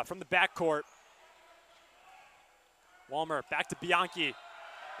 Varga from the backcourt. Walmer back to Bianchi.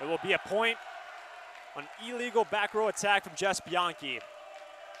 It will be a point on illegal back row attack from Jess Bianchi.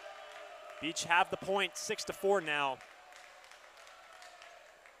 Beach have the point, 6-4 now.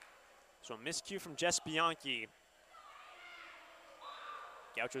 So a miscue from Jess Bianchi.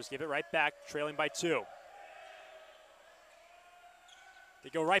 Gauchos give it right back, trailing by 2. They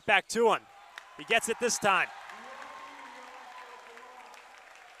go right back to him. He gets it this time.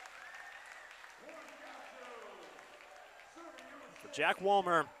 For Jack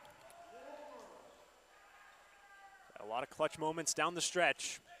Walmer. A lot of clutch moments down the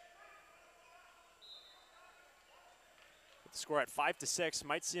stretch. With the score at 5-6,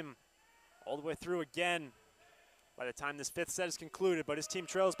 might see him all the way through again by the time this 5th set is concluded, but his team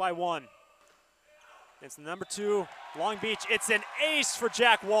trails by 1. It's the number 2, Long Beach. It's an ace for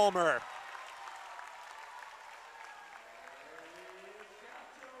Jack Walmer.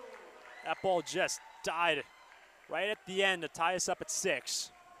 That ball just died right at the end to tie us up at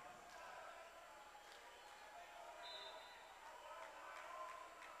 6.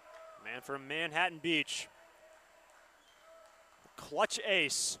 Man from Manhattan Beach. Clutch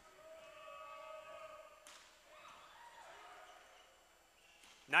ace.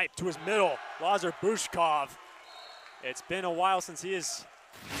 Knight to his middle, Lazar Bushkov. It's been a while since he has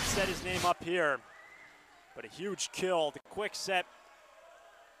set his name up here, but a huge kill. The quick set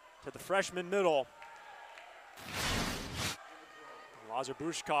to the freshman middle. Lazar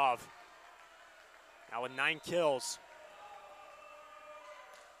Bushkov now with 9 kills.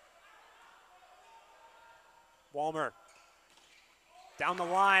 Walmer down the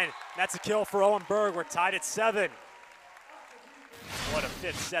line. That's a kill for Owen Berg. We're tied at 7. What a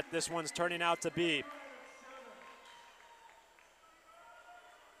 5th set this one's turning out to be.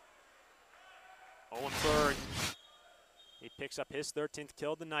 Owen Berg, he picks up his 13th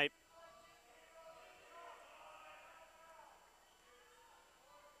kill of the night.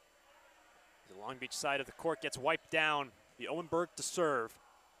 The Long Beach side of the court gets wiped down. The Owen Berg to serve.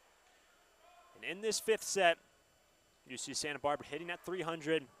 And in this 5th set, you see Santa Barbara hitting at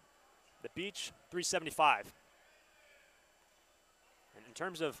 300. The Beach, 375. And in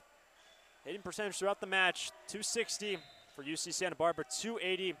terms of hitting percentage throughout the match, 260 for UC Santa Barbara,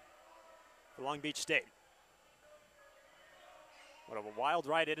 280 for Long Beach State. What a wild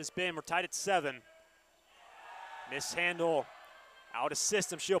ride it has been. We're tied at 7. Mishandle, out of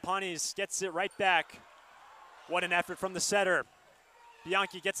system. Shiopanis gets it right back. What an effort from the setter.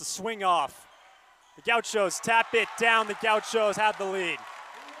 Bianchi gets a swing off. The Gauchos tap it down. The Gauchos have the lead.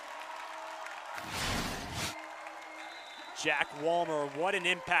 Jack Walmer, what an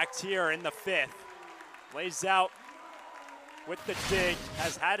impact here in the 5th. Lays out with the dig,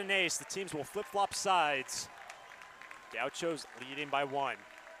 has had an ace. The teams will flip-flop sides. Gauchos leading by 1.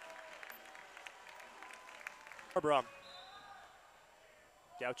 Barbara.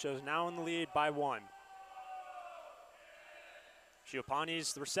 Gauchos now in the lead by 1.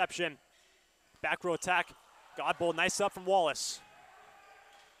 Shiopanis, the reception. Back row attack. Godbold, nice up from Wallace.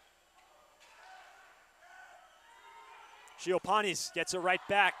 Shiopanis gets it right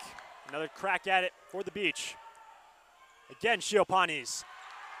back. Another crack at it for the Beach. Again, Shiopanis.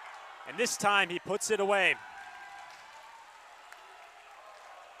 And this time he puts it away.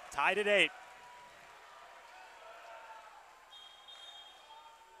 Tied at 8.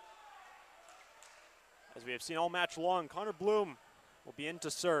 As we have seen all match long, Connor Bloom will be in to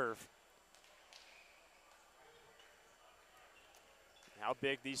serve. How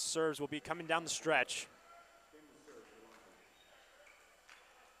big these serves will be coming down the stretch.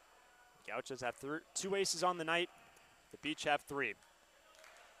 Gauchos have 2 aces on the night. The Beach have 3.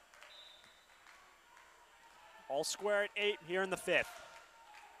 All square at 8 here in the 5th.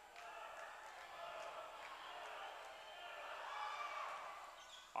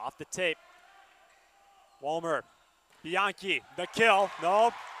 Off the tape. Walmer, Bianchi, the kill.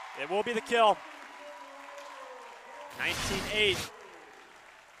 No, it will be the kill. 19-8.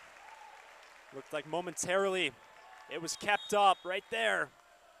 Looked like momentarily it was kept up right there.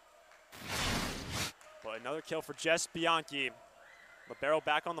 But another kill for Jess Bianchi. Libero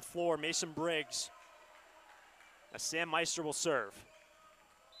back on the floor, Mason Briggs. As Sam Meister will serve.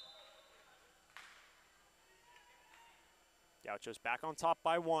 Gauchos back on top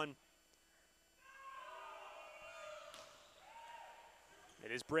by 1.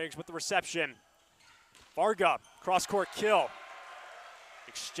 It is Briggs with the reception. Varga, cross-court kill.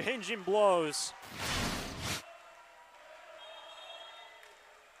 Exchanging blows.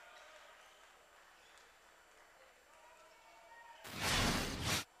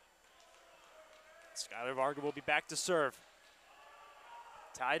 Skylar Varga will be back to serve.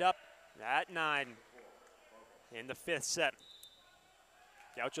 Tied up at 9 in the 5th set.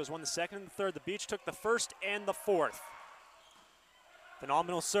 Gauchos won the 2nd and the 3rd. The Beach took the 1st and the 4th.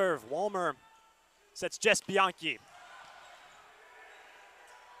 Phenomenal serve. Walmer sets Jess Bianchi.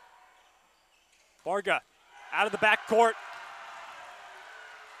 Varga out of the backcourt.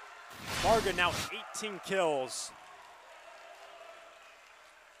 Varga now 18 kills.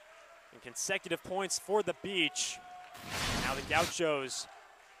 And consecutive points for the Beach. Now the Gauchos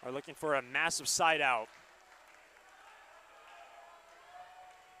are looking for a massive side out.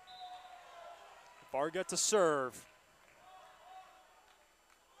 Varga to serve.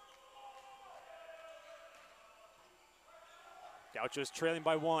 Gauchos trailing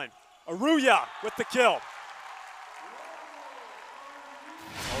by 1. Aruya with the kill.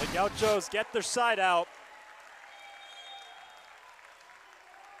 Well, the Gauchos get their side out.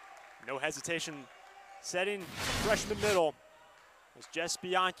 No hesitation setting the freshman middle. As Jess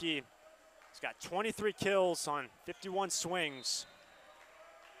Bianchi has got 23 kills on 51 swings.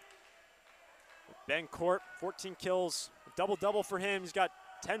 Ben Court, 14 kills, a double-double for him. He's got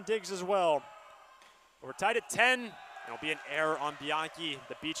 10 digs as well. But we're tied at 10. It'll be an error on Bianchi.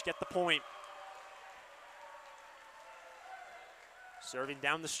 The Beach get the point. Serving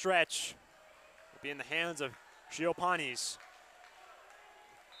down the stretch will be in the hands of Shiopanis.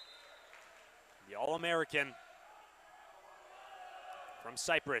 The All-American from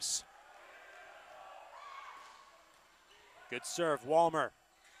Cyprus. Good serve, Walmer.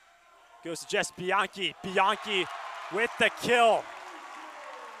 Goes to Jess Bianchi. Bianchi with the kill.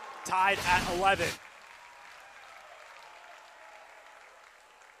 Tied at 11.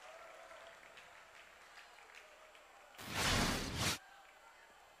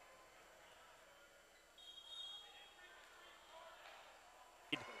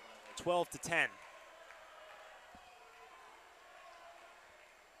 To 10.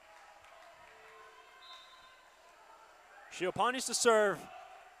 Shiopanis to serve.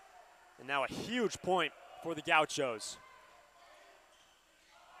 And now a huge point for the Gauchos.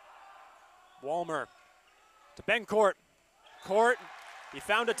 Walmer to Ben Court. Court, he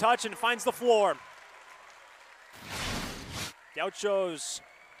found a touch and finds the floor. Gauchos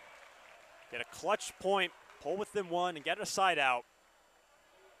get a clutch point, pull within 1, and get a side out.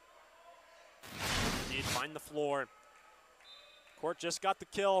 Indeed, find the floor. Court just got the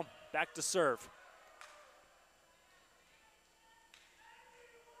kill, back to serve.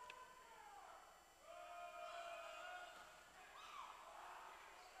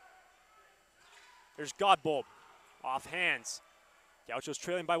 Here's Godbold, off hands. Gauchos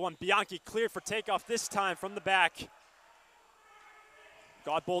trailing by 1. Bianchi cleared for takeoff this time from the back.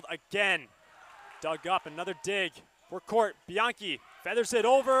 Godbold again, dug up, another dig for Court. Bianchi feathers it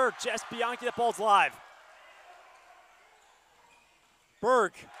over. Jess Bianchi, that ball's live.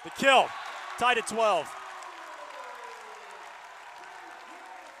 Berg, the kill, tied at 12.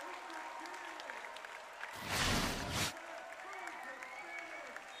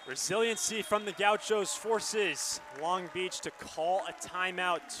 Resiliency from the Gauchos forces Long Beach to call a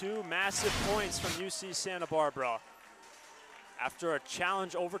timeout. 2 massive points from UC Santa Barbara. After a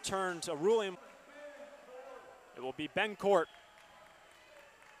challenge overturned, a ruling, it will be Ben Court.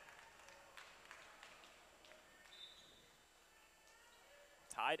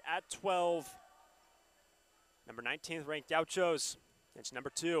 Tied at 12. Number 19th ranked Gauchos against number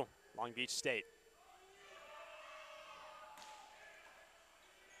 2, Long Beach State.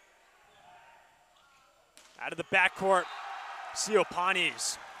 Out of the backcourt,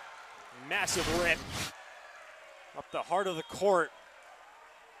 Siopanis. Massive rip up the heart of the court.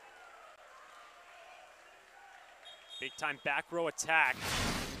 Big time back row attack.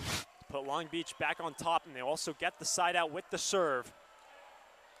 Put Long Beach back on top, and they also get the side out with the serve.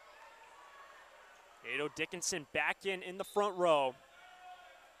 Ado Dickinson back in the front row.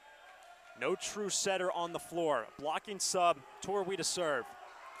 No true setter on the floor. Blocking sub, Torui to serve.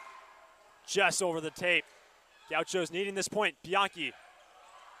 Just over the tape. Gauchos needing this point. Bianchi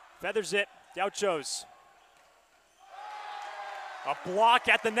feathers it. Gauchos. A block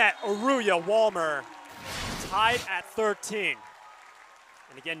at the net. Aruya Walmer tied at 13.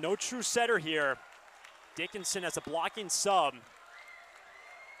 And again, no true setter here. Dickinson as a blocking sub.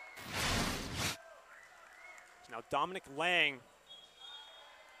 Now Dominic Lang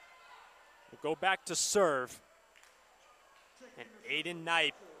will go back to serve. And Aiden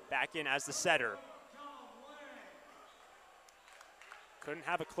Knipe back in as the setter. Couldn't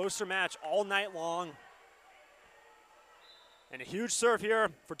have a closer match all night long. And a huge serve here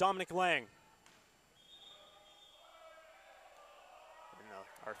for Dominic Lang. And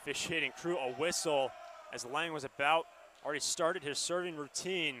our officiating crew, a whistle as Lang was already started his serving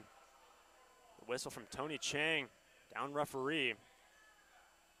routine. The whistle from Tony Chang, down referee.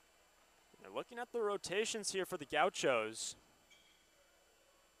 And looking at the rotations here for the Gauchos.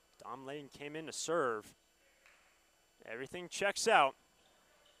 Dom Lang came in to serve. Everything checks out.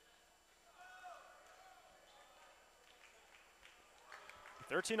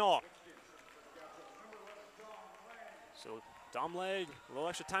 $13-all. So Dom Lang, a little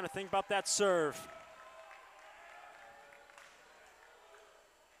extra time to think about that serve.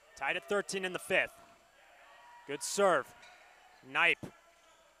 Tied at 13 in the 5th. Good serve. Knipe.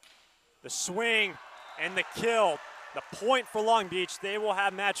 The swing and the kill. The point for Long Beach. They will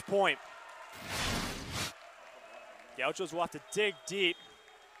have match point. Gauchos will have to dig deep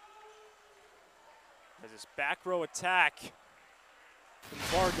as this back row attack from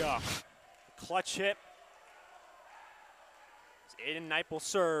Varga. Clutch hit. As Aiden Knipe will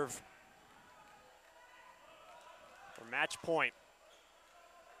serve for match point.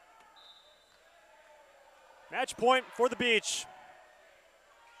 Match point for the Beach.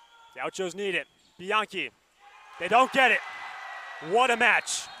 Gauchos need it. Bianchi. They don't get it. What a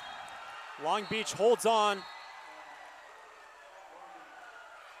match. Long Beach holds on